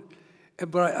opponent.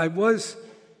 But I was,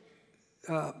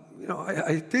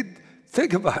 I did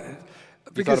think about it.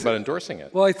 You thought about endorsing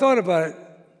it? Well, I thought about it.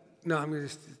 No, I'm going to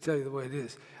just tell you the way it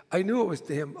is. I knew it was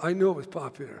I knew it was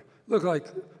popular. Looked like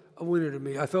a winner to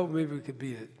me. I thought maybe we could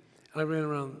beat it. And I ran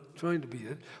around trying to beat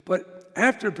it. But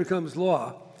after it becomes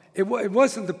law, it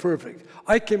wasn't the perfect.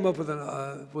 I came up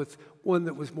with one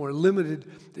that was more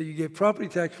limited, that you gave property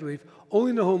tax relief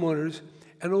only to homeowners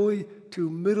and only to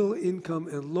middle income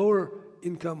and lower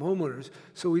income homeowners,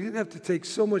 so we didn't have to take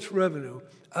so much revenue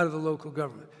out of the local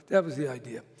government. That was the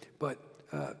idea. But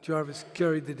Jarvis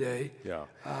carried the day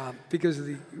because of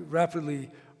the rapidly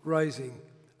rising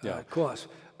costs.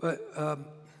 But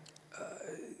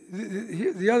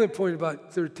the other point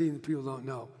about 13 that people don't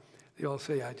know, they all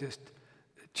say I just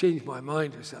changed my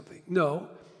mind or something. No,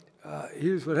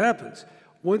 here's what happens.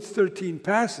 Once 13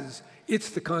 passes,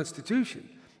 it's the Constitution.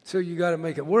 So you got to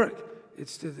make it work.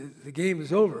 The game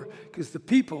is over because the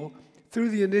people, through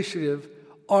the initiative,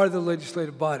 are the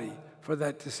legislative body for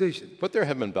that decision. But there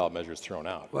have been ballot measures thrown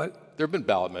out. What? There have been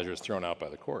ballot measures thrown out by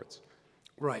the courts.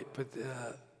 Right, but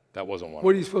that wasn't one.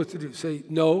 What are you supposed to do? Say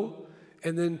no,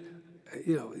 and then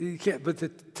you can't. But the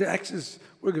taxes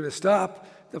we're going to stop.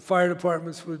 The fire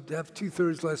departments would have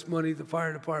 2/3 less money. The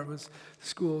fire departments, the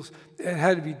schools, it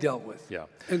had to be dealt with. Yeah.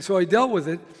 And so I dealt with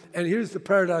it. And here's the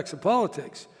paradox of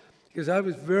politics, because I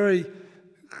was very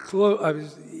close. I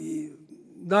was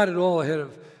not at all ahead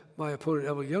of my opponent,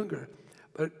 Ever Younger,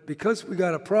 but because we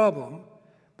got a problem,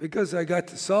 because I got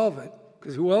to solve it,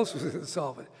 because who else was going to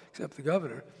solve it except the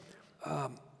governor?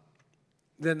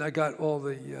 Then I got all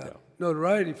the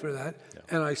notoriety for that,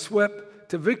 and I swept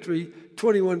to victory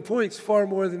 21 points, far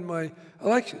more than my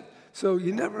election. So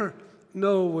you never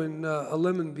know when a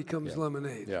lemon becomes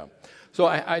lemonade. Yeah. So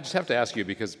I just have to ask you,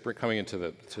 because coming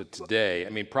into today, I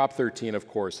mean, Prop 13, of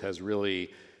course, has really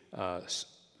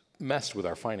messed with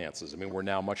our finances. I mean, we're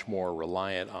now much more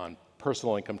reliant on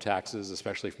personal income taxes,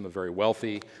 especially from the very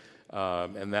wealthy,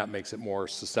 and that makes it more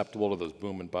susceptible to those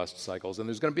boom and bust cycles. And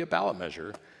there's going to be a ballot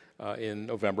measure in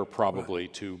November, probably,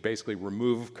 to basically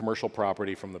remove commercial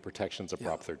property from the protections of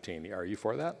Prop 13. Are you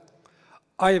for that?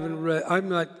 I haven't read. I'm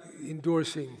not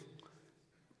endorsing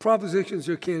propositions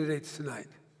or candidates tonight.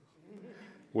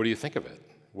 What do you think of it?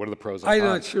 What are the pros and cons? I'm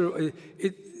not sure.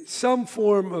 Some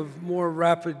form of more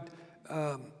rapid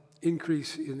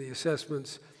increase in the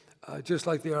assessments, just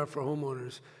like they are for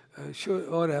homeowners,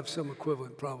 ought to have some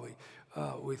equivalent probably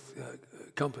with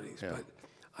companies. Yeah. But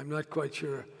I'm not quite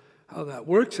sure how that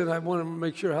works, and I want to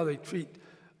make sure how they treat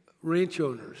ranch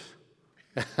owners.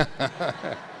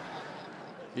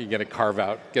 You get a carve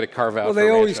out for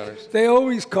ranch owners? They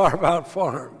always carve out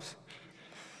farms.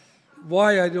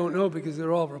 Why, I don't know, because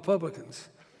they're all Republicans.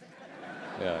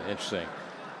 Yeah, interesting.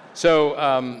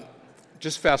 So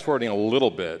just fast forwarding a little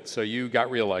bit, so you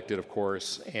got reelected, of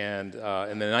course, and in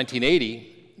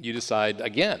 1980, you decide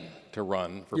again to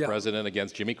run for president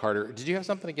against Jimmy Carter. Did you have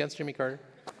something against Jimmy Carter?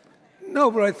 No,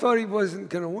 but I thought he wasn't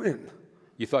going to win.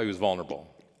 You thought he was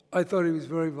vulnerable? I thought he was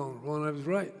very vulnerable, and I was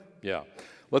right. Yeah.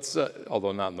 Let's,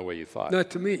 although not in the way you thought. Not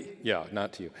to me. Yeah,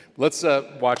 not to you. Let's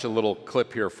watch a little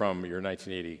clip here from your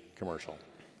 1980 commercial.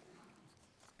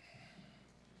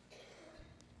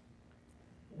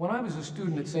 When I was a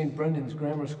student at St. Brendan's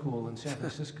Grammar School in San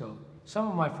Francisco, some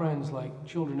of my friends, like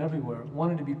children everywhere,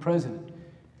 wanted to be president.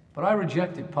 But I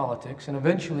rejected politics, and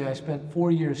eventually I spent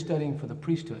 4 years studying for the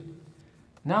priesthood.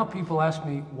 Now people ask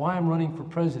me why I'm running for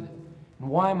president and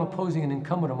why I'm opposing an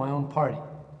incumbent of my own party.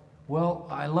 Well,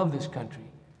 I love this country,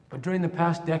 but during the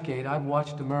past decade, I've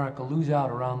watched America lose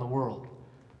out around the world.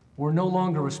 We're no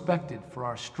longer respected for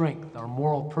our strength, our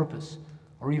moral purpose,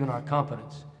 or even our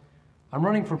competence. I'm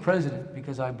running for president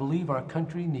because I believe our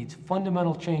country needs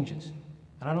fundamental changes,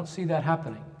 and I don't see that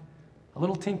happening. A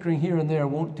little tinkering here and there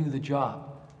won't do the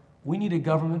job. We need a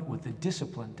government with the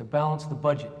discipline to balance the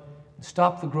budget,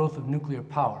 stop the growth of nuclear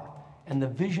power, and the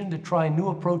vision to try new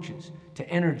approaches to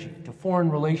energy, to foreign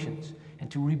relations,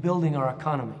 and to rebuilding our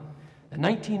economy. The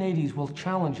 1980s will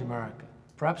challenge America,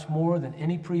 perhaps more than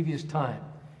any previous time,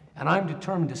 and I'm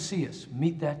determined to see us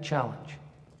meet that challenge.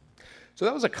 So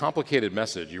that was a complicated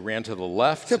message. You ran to the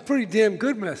left. It's a pretty damn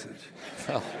good message.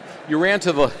 Well, you ran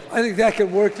to the... I think that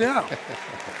could work now.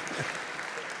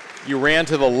 You ran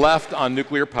to the left on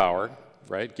nuclear power,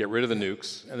 right? Get rid of the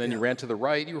nukes. And then you ran to the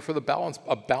right. You were for a balanced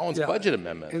budget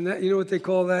amendment. And that, you know what they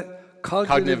call that?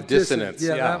 Cognitive dissonance.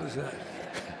 Yeah, that was that.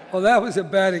 Well, that was a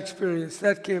bad experience.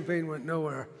 That campaign went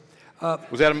nowhere.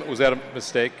 Was that a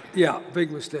mistake? Yeah,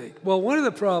 big mistake. Well, one of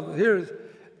the problems here is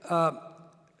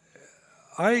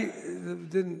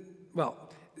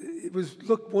it was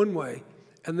looked one way,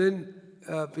 and then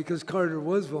because Carter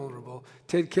was vulnerable,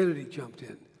 Ted Kennedy jumped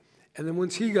in. And then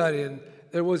once he got in,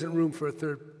 there wasn't room for a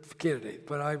third candidate,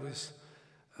 but I was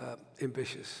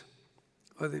ambitious.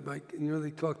 Or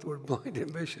they talk the word blind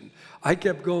ambition. I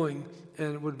kept going,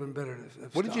 and it would have been better to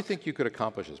have What did you stopped. think you could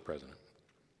accomplish as president?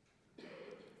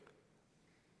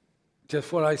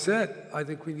 Just what I said. I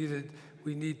think we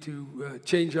need to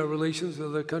change our relations with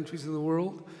other countries in the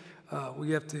world.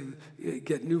 We have to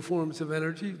get new forms of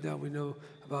energy. Now we know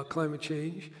about climate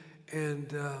change,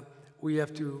 and we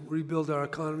have to rebuild our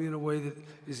economy in a way that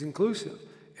is inclusive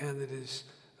and that is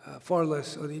far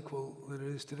less unequal than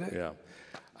it is today. Yeah,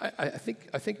 I think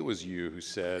it was you who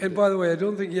said. And by the way, I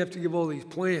don't think you have to give all these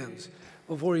plans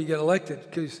before you get elected,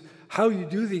 because how you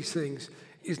do these things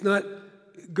is not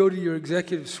go to your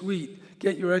executive suite,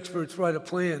 get your experts, write a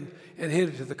plan, and hand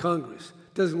it to the Congress.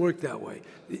 It doesn't work that way.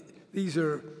 These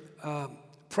are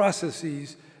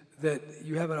processes that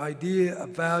you have an idea, a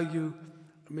value,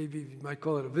 maybe you might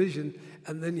call it a vision,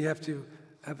 and then you have to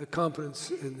have the competence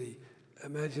and the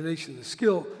imagination, the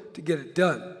skill to get it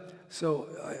done. So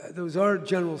those are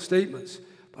general statements,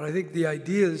 but I think the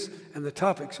ideas and the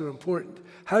topics are important.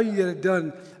 How you get it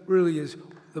done really is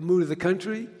the mood of the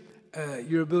country,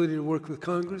 your ability to work with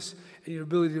Congress, and your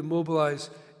ability to mobilize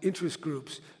interest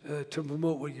groups to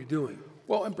promote what you're doing.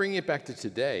 Well, and bringing it back to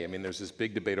today, I mean, there's this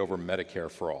big debate over Medicare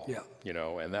for all. Yeah. You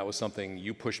know, and that was something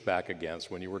you pushed back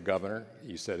against when you were governor.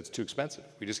 You said it's too expensive.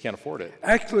 We just can't afford it.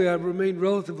 Actually, I've remained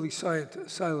relatively silent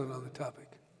on the topic.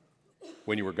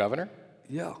 When you were governor?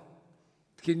 Yeah.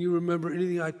 Can you remember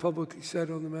anything I publicly said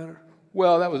on the matter?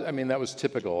 Well, that was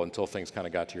typical until things kind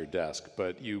of got to your desk.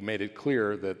 But you made it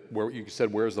clear that you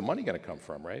said, where's the money going to come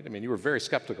from, right? I mean, you were very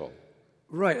skeptical.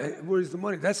 Right. Where's the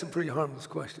money? That's a pretty harmless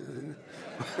question, isn't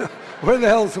it? Where the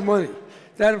hell's the money?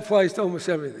 That applies to almost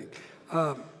everything.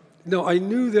 No, I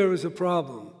knew there was a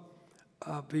problem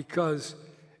because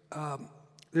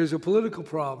there's a political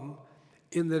problem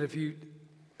in that if you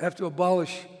have to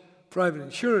abolish private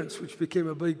insurance, which became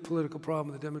a big political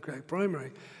problem in the Democratic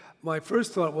primary, my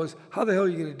first thought was, how the hell are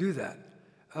you going to do that?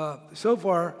 So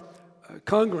far,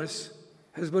 Congress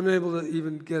has been able to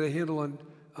even get a handle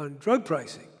on drug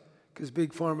pricing because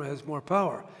Big Pharma has more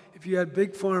power. If you add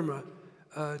Big Pharma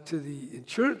to the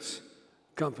insurance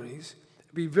companies,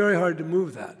 it'd be very hard to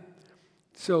move that.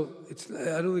 So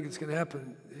I don't think it's going to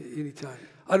happen anytime.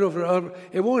 I don't know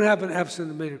if it won't happen absent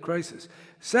a major crisis.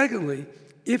 Secondly,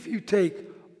 if you take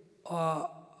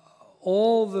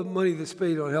all the money that's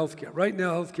paid on health care. Right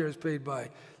now, health care is paid by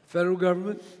federal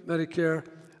government, Medicare,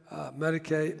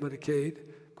 Medicaid,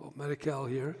 called Medi-Cal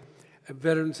here, and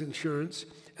veterans insurance,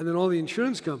 and then all the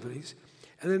insurance companies,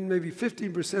 and then maybe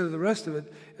 15% of the rest of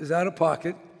it is out of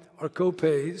pocket, or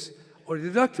co-pays, or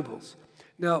deductibles.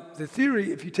 Now, the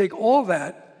theory, if you take all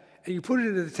that and you put it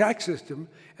into the tax system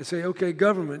and say, okay,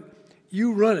 government,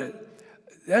 you run it,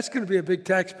 that's going to be a big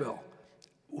tax bill.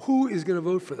 Who is going to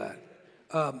vote for that?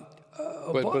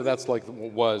 But that's like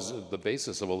was the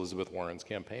basis of Elizabeth Warren's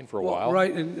campaign for a while.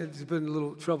 Right, and it's been a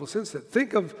little trouble since then.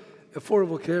 Think of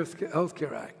Affordable Health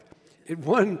Care Act. It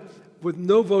won with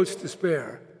no votes to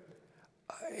spare,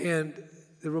 and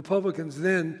the Republicans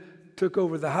then took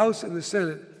over the House and the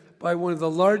Senate by one of the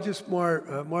largest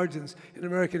margins in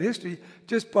American history,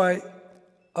 just by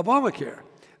Obamacare.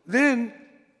 Then,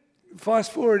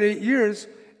 fast forward 8 years,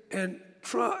 and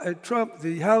Trump,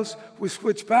 the House, was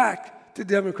switched back to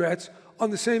Democrats on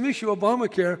the same issue,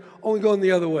 Obamacare, only going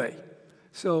the other way.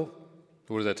 So,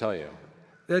 what does that tell you?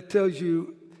 That tells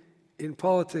you, in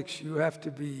politics, you have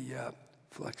to be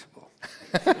flexible.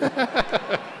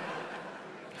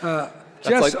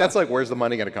 That's like, where's the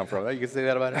money going to come from? You can say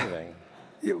that about anything.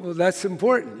 Yeah, well, that's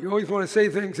important. You always want to say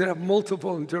things that have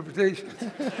multiple interpretations.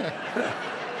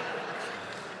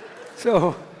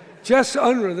 So, Jess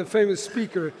Unruh, the famous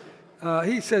speaker,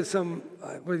 he said some,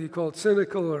 whether you call it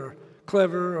cynical or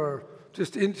clever or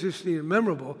just interesting and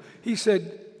memorable, he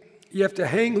said, you have to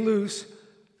hang loose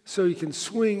so you can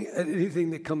swing at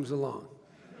anything that comes along.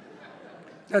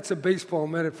 That's a baseball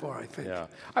metaphor, I think. Yeah.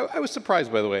 I was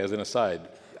surprised, by the way, as an aside,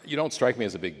 you don't strike me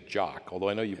as a big jock, although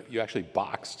I know you actually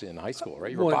boxed in high school,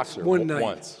 right? You were a boxer one night.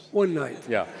 once. One night.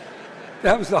 Yeah.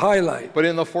 That was the highlight. But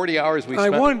in the 40 hours we I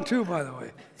spent... won too, by the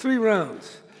way. 3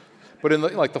 rounds. But in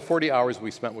the 40 hours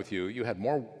we spent with you, you had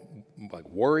more like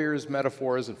Warriors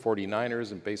metaphors and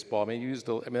 49ers and baseball. I mean,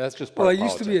 that's just part of Well, I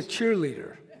used to be a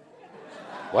cheerleader.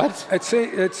 What? At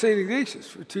St. Ignatius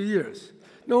for 2 years.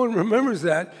 No one remembers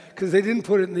that because they didn't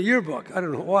put it in the yearbook. I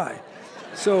don't know why.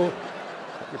 So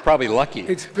you're probably lucky.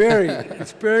 it's buried.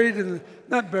 It's buried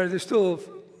not buried. There's still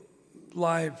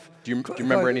live. Do you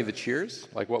remember any of the cheers?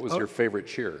 Like, what was your favorite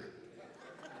cheer?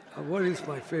 What is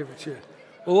my favorite cheer?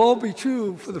 We'll all be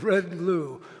true for the red and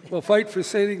blue. We'll fight for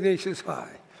St. Ignatius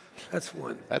High. That's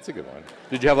one. That's a good one.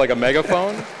 Did you have like a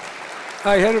megaphone?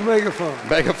 I had a megaphone.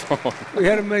 Megaphone. We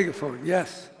had a megaphone,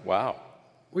 yes. Wow.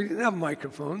 We didn't have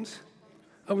microphones.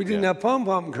 We didn't have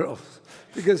pom-pom girls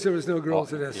because there was no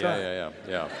girls at SI. Yeah.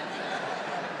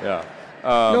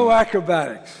 No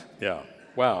acrobatics. Yeah.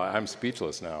 Wow, I'm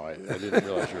speechless now. I didn't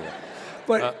realize you were...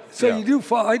 But, you do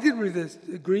follow. I did read this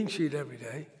green sheet every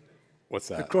day. What's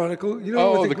that? The Chronicle. You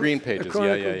know, the green pages.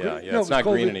 Yeah. No, it's not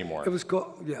green anymore. It was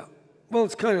called, Well,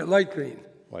 it's kind of light green.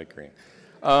 Light green.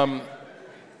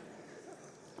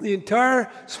 The entire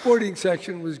sporting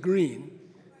section was green,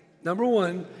 number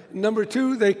one. Number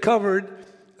two, they covered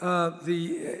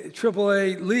the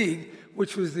AAA league,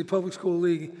 which was the public school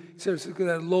league. San Francisco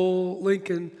had Lowell,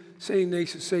 Lincoln, St.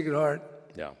 Ignatius, Sacred Heart,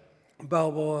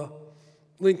 Balboa,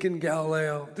 Lincoln,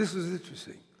 Galileo. This was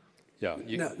interesting. Yeah.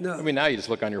 Now you just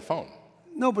look on your phone.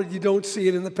 No, but you don't see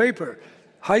it in the paper.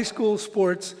 High school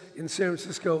sports in San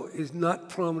Francisco is not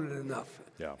prominent enough,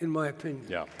 in my opinion.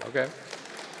 Yeah, okay.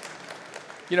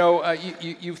 You know,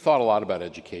 you've thought a lot about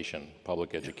education,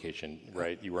 public education,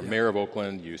 right? You were mayor of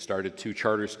Oakland. You started 2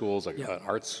 charter schools, an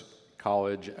arts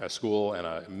college, a school, and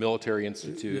a military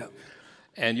institute.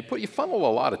 And you funnel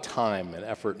a lot of time and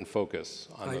effort and focus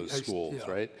on those schools,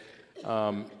 right?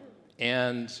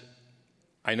 And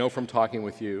I know from talking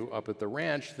with you up at the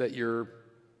ranch that you're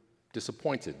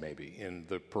disappointed maybe in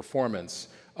the performance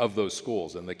of those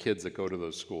schools and the kids that go to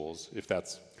those schools, if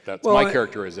that's my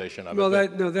characterization of it.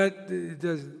 That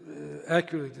doesn't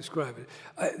accurately describe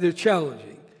it. They're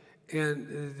challenging,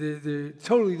 and they're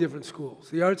totally different schools.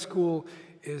 The art school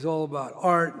is all about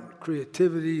art and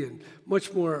creativity and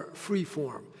much more free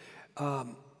form.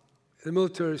 The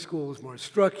military school is more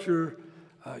structure,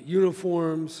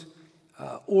 uniforms,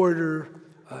 order,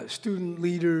 student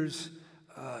leaders,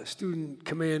 student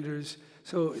commanders.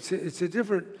 So it's a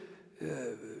different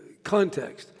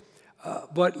context.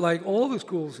 But like all the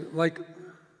schools, I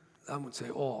wouldn't say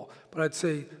all, but I'd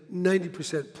say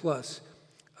 90% plus,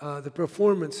 the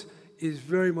performance is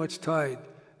very much tied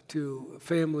to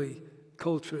family,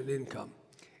 culture, and income.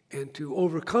 And to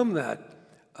overcome that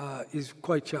is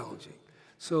quite challenging.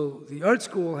 So the art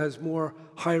school has more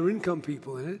higher income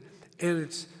people in it, and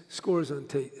its scores on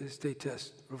state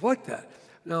tests reflect that.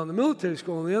 Now, the military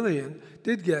school, on the other hand,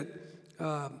 did get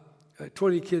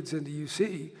 20 kids into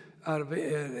UC out of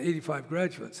 85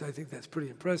 graduates. I think that's pretty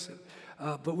impressive.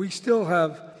 But we still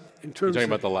have, in terms You're talking of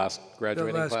about the last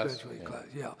graduating class? The last graduating class,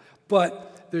 yeah.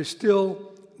 But there's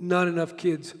still not enough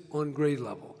kids on grade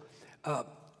level.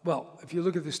 Well, if you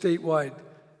look at the statewide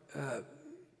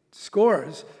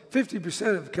scores,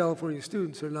 50% of California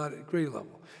students are not at grade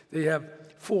level. They have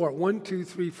 1, 2,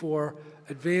 3, 4,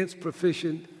 advanced,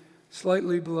 proficient,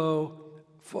 slightly below,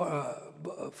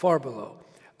 far below.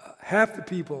 Half the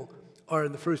people are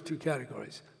in the first 2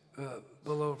 categories,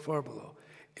 below, far below.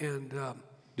 And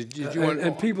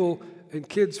people and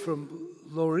kids from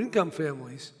lower income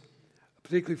families,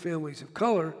 particularly families of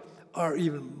color, are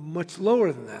even much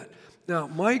lower than that. Now,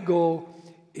 my goal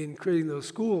in creating those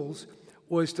schools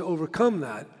was to overcome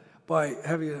that by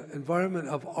having an environment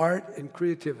of art and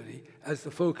creativity as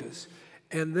the focus,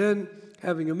 and then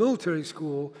having a military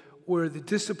school where the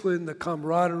discipline, the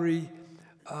camaraderie,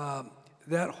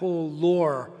 that whole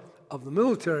lore of the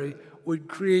military would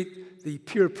create the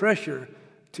peer pressure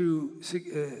to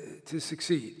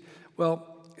succeed.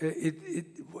 Well,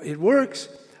 it works,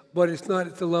 but it's not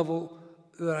at the level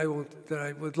that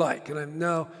I would like. And I'm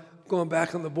now going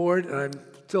back on the board, and I'm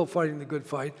still fighting the good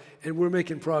fight, and we're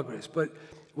making progress. But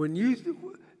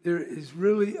there is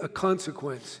really a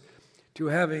consequence to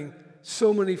having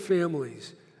so many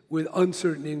families with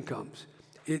uncertain incomes.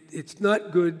 It's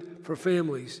not good for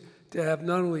families to have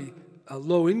not only a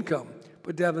low income,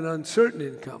 but to have an uncertain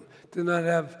income, to not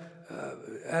have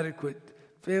adequate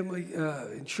family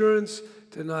insurance,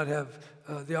 to not have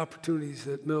the opportunities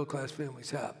that middle-class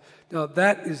families have. Now,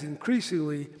 that is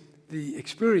increasingly the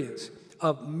experience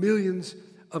of millions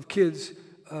of kids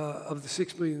of the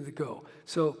 6 million that go.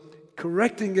 So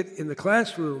correcting it in the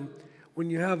classroom when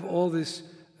you have all this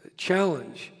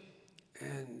challenge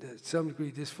and some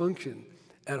degree dysfunction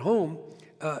at home,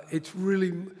 it's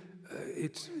really,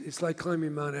 it's like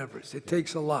climbing Mount Everest. It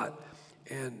takes a lot.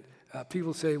 And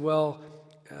people say, well,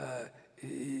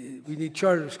 we need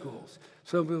charter schools.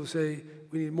 Some people say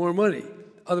we need more money.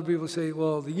 Other people say,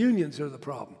 well, the unions are the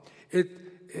problem.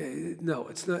 No,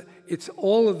 it's not. It's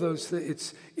all of those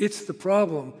things. It's the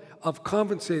problem of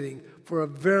compensating for a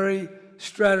very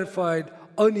stratified,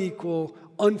 unequal,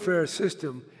 unfair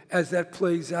system as that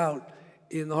plays out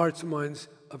in the hearts and minds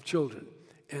of children.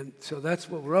 And so that's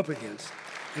what we're up against.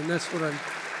 And that's what I'm...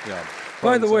 Yeah.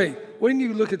 By the way, when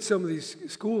you look at some of these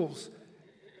schools,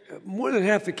 more than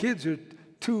half the kids are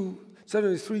 2,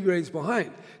 sometimes 3 grades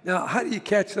behind. Now, how do you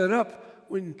catch that up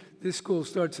when this school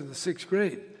starts in the 6th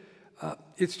grade?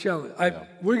 It's challenging.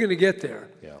 We're going to get there.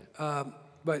 Yeah.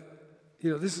 But,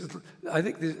 you know, this is... I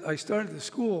think I started the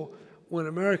school when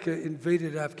America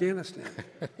invaded Afghanistan.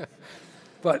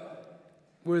 But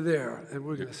we're there, and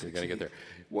we're going to succeed. You're going to get there.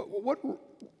 What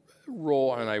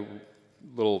role, and I'm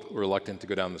a little reluctant to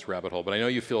go down this rabbit hole, but I know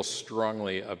you feel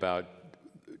strongly about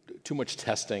too much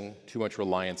testing, too much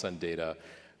reliance on data.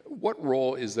 What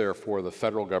role is there for the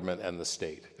federal government and the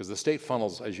state? Because the state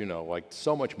funnels, as you know, like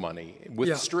so much money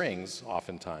with strings,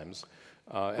 oftentimes,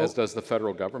 as does the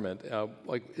federal government. Are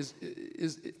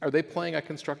they playing a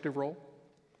constructive role?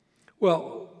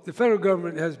 Well, the federal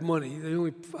government has money.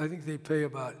 I think they pay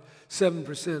about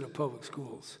 7% of public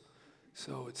schools.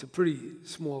 So it's a pretty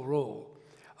small role.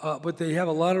 But they have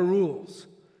a lot of rules.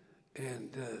 And,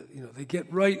 you know, they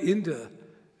get right into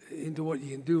what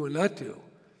you can do and not do.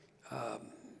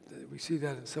 We see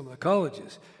that in some of the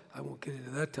colleges. I won't get into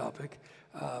that topic.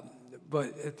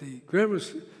 But at the grammar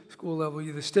school level,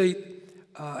 the state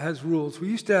has rules. We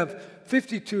used to have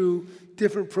 52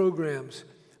 different programs,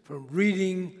 from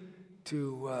reading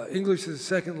to English as a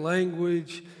second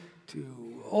language,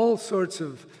 to all sorts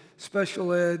of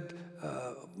special ed,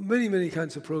 many, many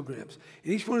kinds of programs.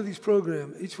 And each one of these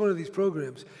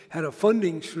programs had a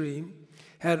funding stream,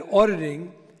 had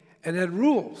auditing, and had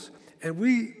rules. And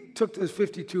we took those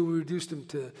 52, we reduced them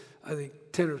to, I think,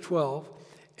 10 or 12,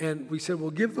 and we said, we'll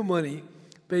give the money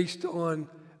based on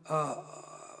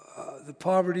the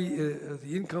poverty,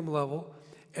 the income level,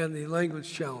 and the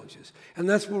language challenges. And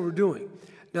that's what we're doing.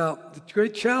 Now, the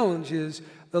great challenge is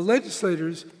the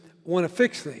legislators want to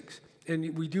fix things.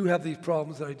 And we do have these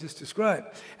problems that I just described.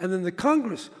 And then the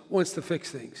Congress wants to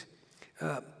fix things.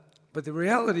 But the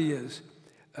reality is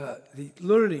the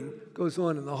learning goes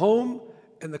on in the home,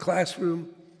 and the classroom,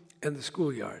 and the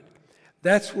schoolyard.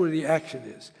 That's where the action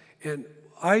is. And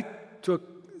I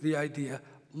took the idea,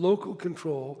 local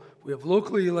control. We have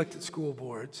locally elected school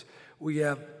boards. We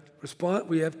have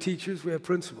teachers, we have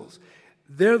principals.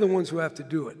 They're the ones who have to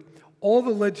do it. All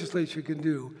the legislature can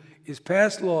do is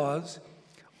pass laws.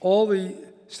 All the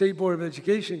State Board of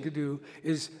Education can do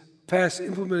is pass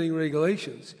implementing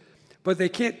regulations. But they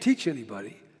can't teach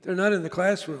anybody. They're not in the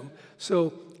classroom.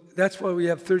 So that's why we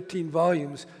have 13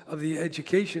 volumes of the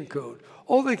education code.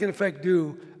 All they can, in fact,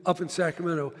 do up in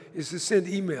Sacramento is to send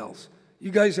emails.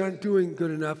 You guys aren't doing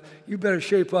good enough. You better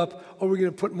shape up, or we're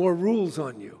going to put more rules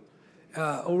on you.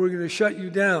 Or we're going to shut you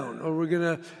down, or we're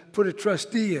going to put a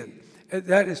trustee in. And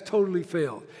that has totally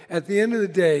failed. At the end of the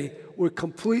day, we're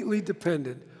completely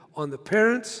dependent on the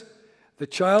parents, the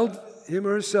child, him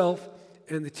or herself,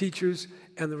 and the teachers,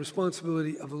 and the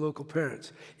responsibility of the local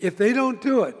parents. If they don't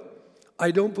do it,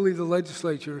 I don't believe the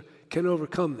legislature can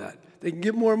overcome that. They can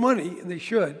give more money, and they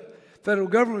should. Federal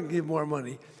government can give more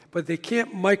money, but they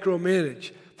can't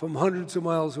micromanage from hundreds of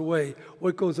miles away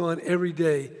what goes on every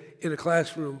day in a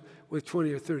classroom with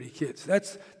 20 or 30 kids.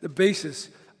 That's the basis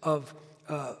of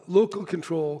local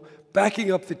control,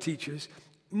 backing up the teachers.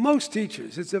 Most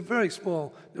teachers, it's a very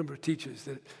small number of teachers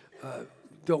that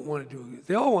don't want to do it.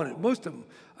 They all want it. Most of them,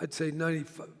 I'd say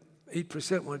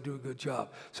 98% want to do a good job.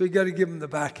 So you got to give them the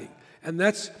backing. And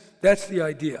that's the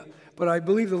idea. But I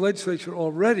believe the legislature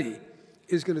already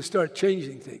is going to start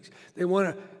changing things. They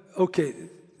want to, okay,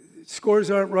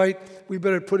 scores aren't right, we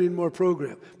better put in more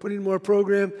program. Put in more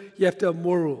program, you have to have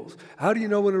more rules. How do you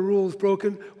know when a rule is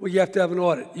broken? Well, you have to have an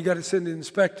audit. You got to send in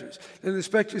inspectors. Then the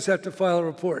inspectors have to file a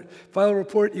report. File a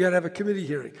report, you got to have a committee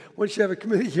hearing. Once you have a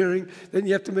committee hearing, then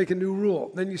you have to make a new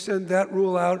rule. Then you send that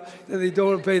rule out, then they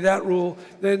don't obey that rule.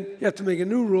 Then you have to make a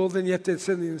new rule, then you have to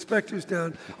send the inspectors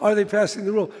down. Are they passing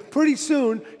the rule? Pretty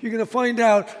soon, you're going to find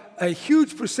out a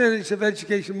huge percentage of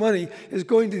education money is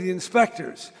going to the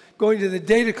inspectors, going to the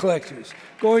data collectors,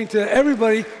 going to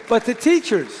everybody but the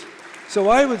teachers. So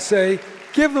I would say,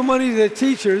 give the money to the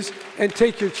teachers and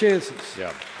take your chances.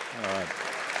 Yeah. All right.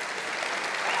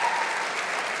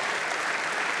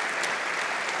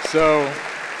 So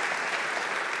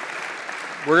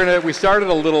We started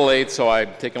a little late, so I'm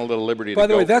taking a little liberty to go. By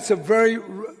the way, that's a very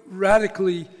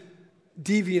radically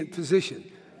deviant position.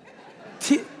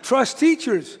 Trust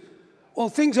teachers. Well,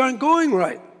 things aren't going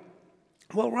right.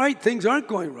 Well, right, things aren't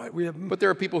going right. But there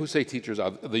are people who say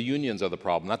the unions are the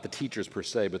problem, not the teachers per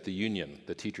se, but the union,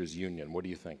 the teachers' union. What do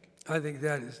you think? I think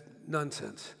that is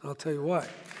nonsense. I'll tell you why.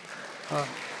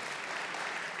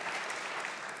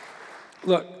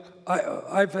 Look,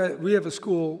 we have a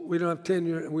school, we don't have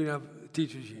tenure, and we don't have a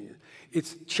teachers' union.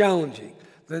 It's challenging.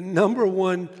 The number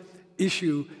one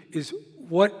issue is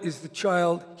what is the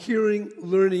child hearing,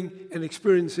 learning, and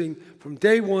experiencing from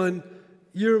day one,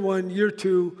 year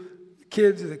two,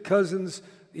 kids, the cousins,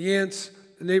 the aunts,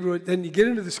 the neighborhood. Then you get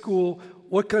into the school,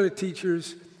 what kind of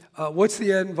teachers, what's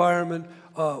the environment,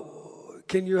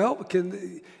 can you help?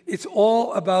 It's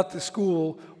all about the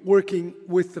school working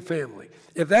with the family.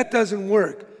 If that doesn't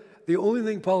work, the only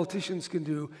thing politicians can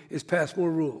do is pass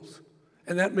more rules.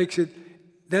 And that makes it,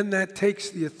 then that takes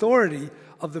the authority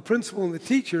of the principal and the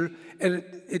teacher, and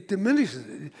it diminishes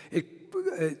it.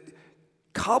 It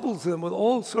cobbles them with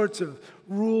all sorts of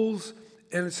rules,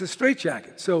 and it's a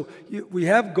straitjacket. So we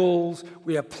have goals,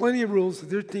 we have plenty of rules, the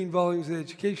 13 volumes of the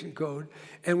Education Code,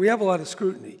 and we have a lot of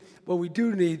scrutiny. But we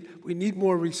need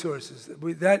more resources.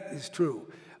 That is true.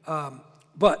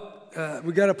 But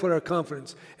we got to put our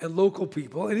confidence in local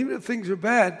people. And even if things are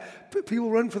bad, people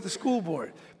run for the school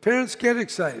board. Parents get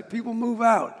excited. People move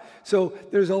out. So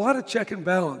there's a lot of check and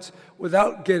balance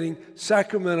without getting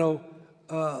Sacramento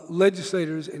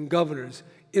legislators and governors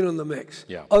in on the mix.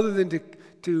 Yeah. Other than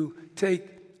to take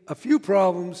a few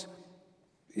problems,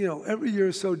 every year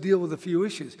or so deal with a few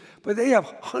issues. But they have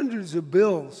hundreds of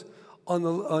bills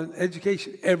on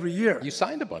education every year. You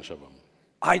signed a bunch of them.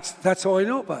 That's how I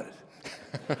know about it.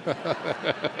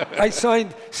 I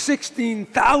signed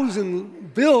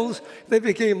 16,000 bills. They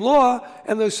became law,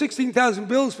 and those 16,000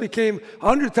 bills became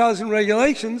 100,000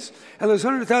 regulations, and those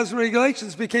 100,000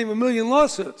 regulations became 1 million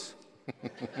lawsuits.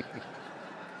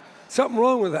 Something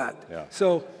wrong with that. Yeah.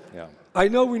 So yeah. I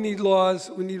know we need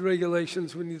laws, we need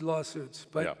regulations, we need lawsuits,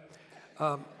 but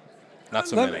not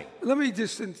so many. Let me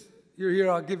just, since you're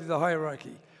here, I'll give you the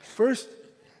hierarchy. First,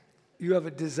 you have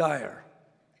a desire.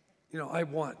 I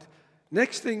want.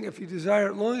 Next thing, if you desire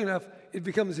it long enough, it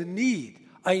becomes a need.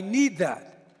 I need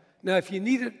that. Now, if you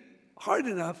need it hard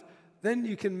enough, then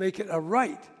you can make it a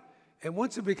right. And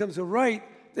once it becomes a right,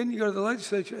 then you go to the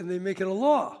legislature and they make it a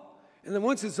law. And then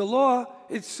once it's a law,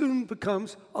 it soon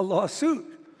becomes a lawsuit.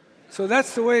 So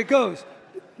that's the way it goes.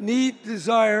 Need,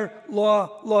 desire,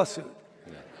 law, lawsuit.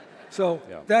 Yeah. So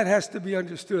that has to be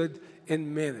understood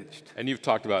and managed. And you've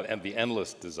talked about the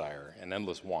endless desire and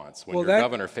endless wants when you're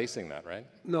governor facing that, right?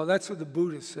 No, that's what the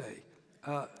Buddhists say.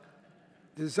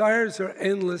 Desires are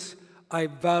endless. I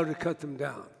vow to cut them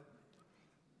down.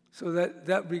 So that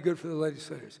would be good for the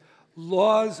legislators.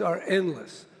 Laws are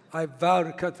endless. I vow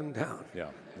to cut them down.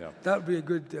 Yeah. That would be a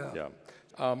good...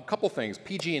 Couple things.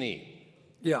 PG&E.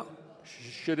 Yeah.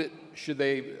 Should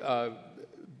they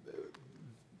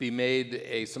be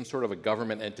made some sort of a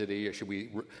government entity, or should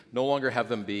we no longer have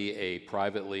them be a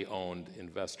privately owned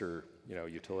investor,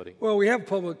 utility? Well, we have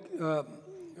public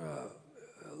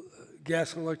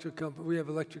gas and electric company. We have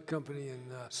electric company in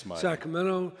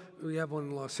Sacramento. We have one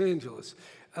in Los Angeles.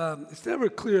 It's never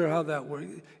clear how that works.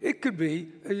 It could be.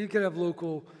 You could have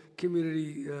local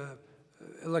community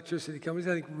electricity companies.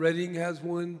 I think Reading has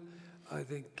one. I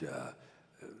think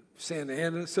Santa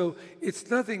Ana. So it's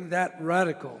nothing that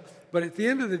radical. But at the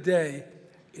end of the day,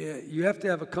 you have to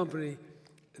have a company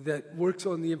that works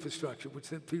on the infrastructure, which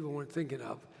people weren't thinking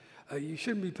of. You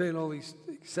shouldn't be paying all these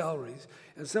salaries.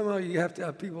 And somehow you have to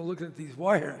have people looking at these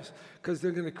wires because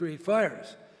they're going to create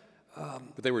fires.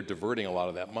 But they were diverting a lot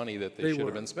of that money that they should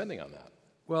have been spending on that.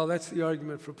 Well, that's the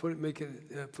argument for make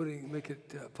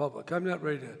it public. I'm not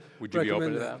ready to Would you be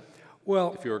open to that?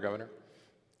 Well, if you were governor?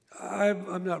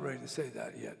 I'm not ready to say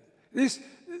that yet.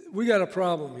 We got a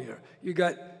problem here. You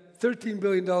got $13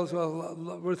 billion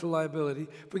worth of liability.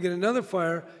 If we get another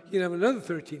fire, you can have another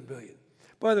 $13 billion.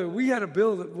 By the way, we had a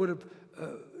bill that would have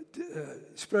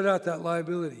spread out that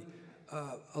liability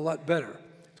a lot better.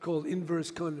 It's called inverse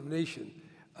condemnation.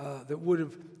 That would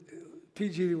have,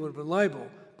 PG&E would have been liable,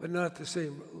 but not at the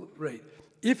same rate.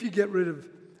 If you get rid of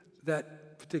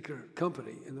that particular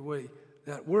company in the way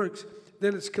that works,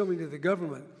 then it's coming to the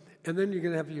government, and then you're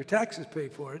going to have your taxes pay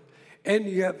for it, and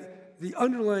you have the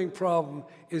underlying problem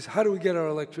is how do we get our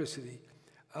electricity?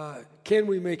 Can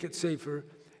we make it safer?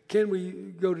 Can we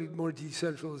go to more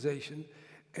decentralization?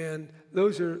 And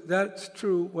that's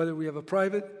true whether we have a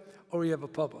private or we have a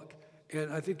public.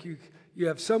 And I think you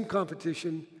have some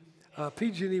competition.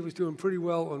 PG&E was doing pretty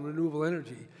well on renewable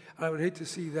energy. I would hate to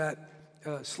see that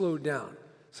slowed down.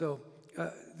 So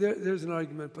there's an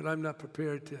argument, but I'm not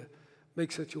prepared to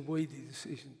make such a weighty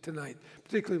decision tonight,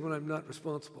 particularly when I'm not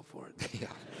responsible for it. Yeah.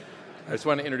 I just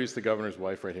want to introduce the governor's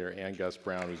wife right here, Ann Gus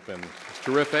Brown, who's been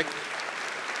terrific.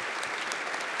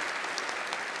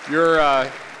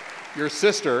 Your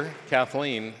sister,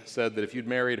 Kathleen, said that if you'd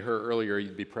married her earlier,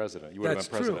 you'd be president. You would have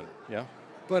been president. True. Yeah?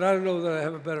 But I don't know that I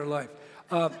have a better life.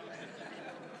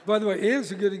 By the way,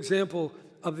 Ann's a good example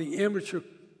of the amateur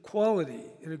quality,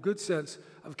 in a good sense,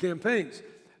 of campaigns.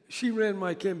 She ran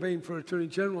my campaign for Attorney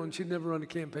General, and she'd never run a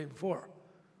campaign before.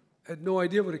 Had no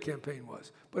idea what a campaign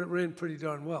was, but it ran pretty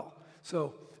darn well.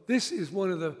 So this is one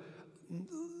of the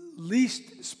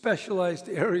least specialized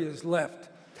areas left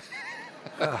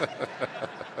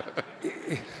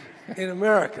in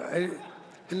America.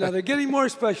 And now they're getting more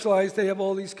specialized. They have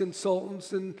all these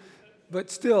consultants,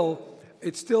 but still,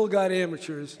 it's still got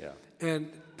amateurs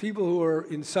and people who are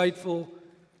insightful,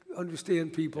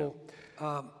 understand people,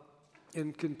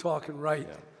 and can talk and write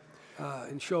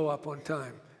and show up on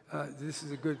time. This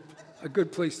is a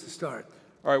good place to start.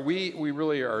 All right, we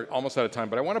really are almost out of time,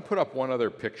 but I want to put up one other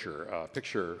picture.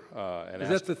 Is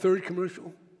that the third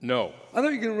commercial? No. I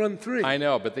thought you were going to run 3. I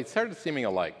know, but they started seeming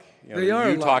alike. You know, they are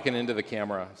you alike. Talking into the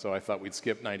camera, so I thought we'd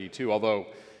skip 92, although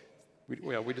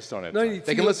we just don't have time. 92,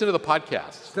 they can listen to the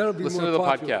podcast. That'll be listen more to the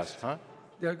populous. podcast, huh?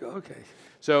 Yeah, okay.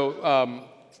 So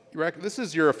this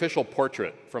is your official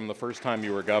portrait from the first time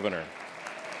you were governor.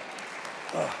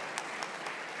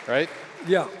 Right?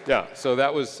 Yeah. Yeah, so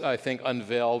that was, I think,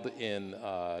 unveiled in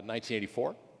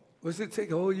 1984. Was it take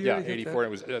a whole year? Yeah, to get 84. It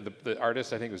was the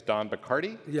artist, I think, was Don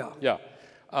Bacardi. Yeah. Yeah.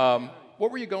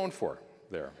 What were you going for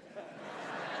there?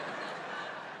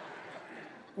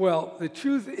 Well, the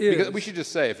truth is... Because we should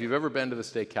just say, if you've ever been to the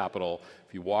state capitol,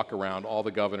 if you walk around, all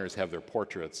the governors have their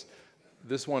portraits.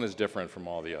 This one is different from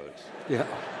all the others. Yeah.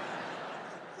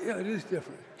 Yeah, it is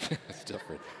different. It's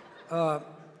different.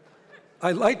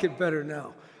 I like it better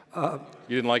now.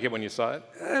 You didn't like it when you saw it?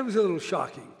 It was a little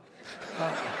shocking.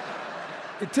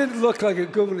 It didn't look like a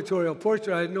gubernatorial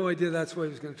portrait. I had no idea that's the way it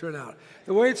was going to turn out.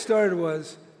 The way it started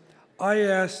was, I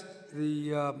asked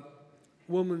the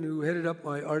woman who headed up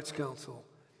my arts council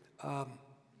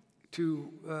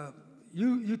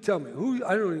you tell me, I don't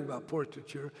know anything about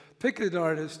portraiture, pick an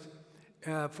artist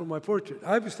for my portrait.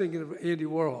 I was thinking of Andy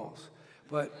Warhol's,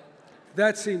 but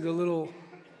that seemed a little,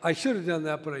 I should have done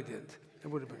that, but I didn't. It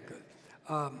would have been good.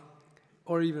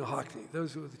 Or even Hockney,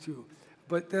 those were the two.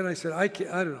 But then I said, I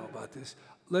don't know about this.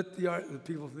 Let the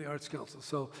people from the Arts Council.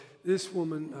 So this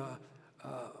woman,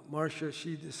 Marcia,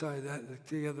 she decided that,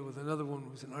 together with another one who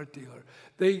was an art dealer.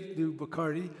 They knew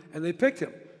Bacardi, and they picked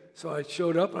him. So I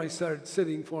showed up, and I started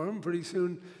sitting for him. Pretty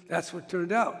soon, that's what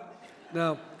turned out.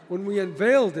 Now, when we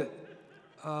unveiled it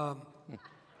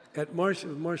at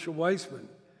Marcia Weissman,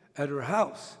 at her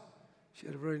house, she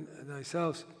had a very nice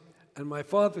house, and my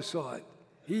father saw it.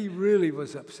 He really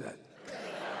was upset.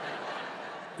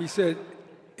 He said,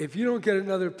 if you don't get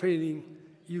another painting,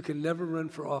 you can never run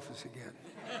for office again.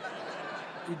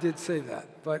 He did say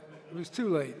that, but it was too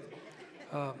late.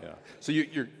 Yeah. So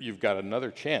you've got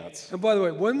another chance. And by the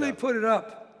way, when they put it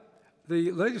up,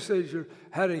 the legislature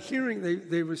had a hearing.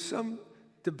 There was some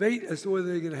debate as to whether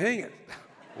they were going to hang it.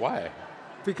 Why?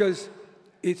 Because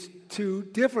it's too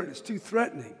different. It's too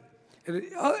threatening. And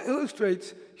it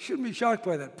illustrates, you shouldn't be shocked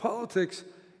by that. Politics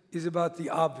is about the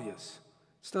obvious.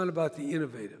 It's not about the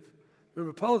innovative.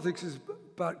 Remember, politics is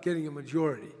about getting a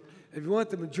majority. If you want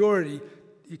the majority,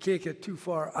 you can't get too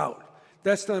far out.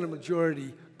 That's not a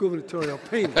majority gubernatorial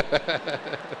painting.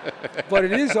 But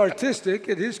it is artistic,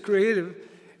 it is creative,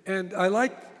 and I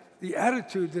like the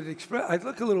attitude that it expressed. I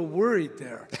look a little worried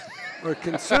there, or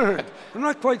concerned. I'm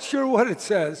not quite sure what it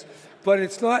says, but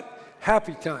it's not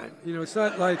happy time. You know, it's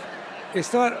not like,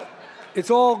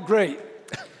 it's all great.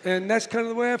 And that's kind of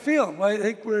the way I feel. I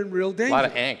think we're in real danger. A lot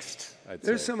of angst, I'd say.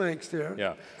 There's some angst there.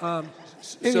 Yeah.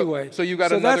 Anyway, so you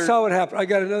got another. That's how it happened. I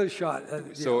got another shot.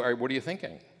 So what are you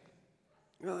thinking?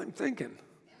 Well, I'm thinking.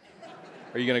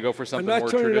 Are you going to go for something more more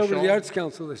traditional? I'm not turning it over to the Arts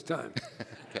Council this time.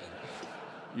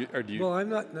 Okay. Well, I'm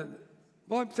not.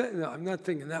 Well, I'm not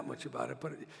thinking that much about it,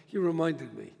 but you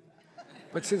reminded me.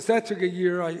 But since that took a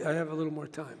year, I have a little more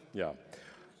time. Yeah.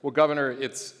 Well, Governor,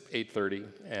 it's 8:30,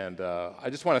 and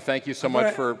I just want to thank you so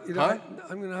much for.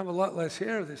 I'm going to have a lot less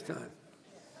hair this time.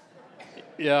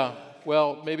 Yeah.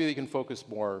 Well, maybe you can focus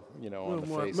more, on the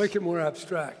face. Make it more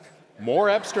abstract. More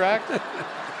abstract?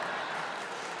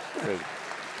 Good.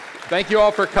 Thank you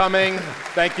all for coming.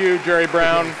 Thank you, Jerry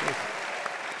Brown.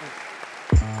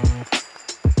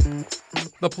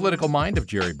 The Political Mind of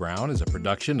Jerry Brown is a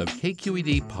production of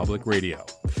KQED Public Radio.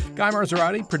 Guy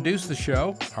Marzorati produced the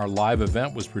show. Our live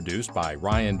event was produced by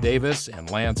Ryan Davis and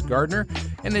Lance Gardner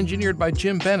and engineered by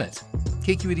Jim Bennett.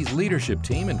 KQED's leadership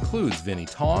team includes Vinnie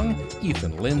Tong,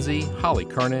 Ethan Lindsay, Holly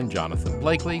Kernan, Jonathan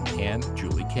Blakely, and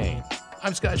Julie Kane.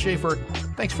 I'm Scott Shafer.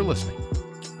 Thanks for listening.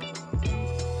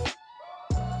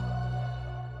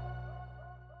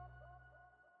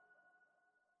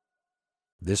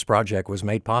 This project was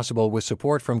made possible with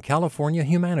support from California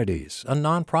Humanities, a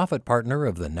nonprofit partner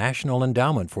of the National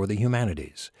Endowment for the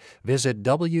Humanities. Visit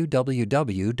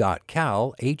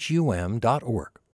www.calhum.org.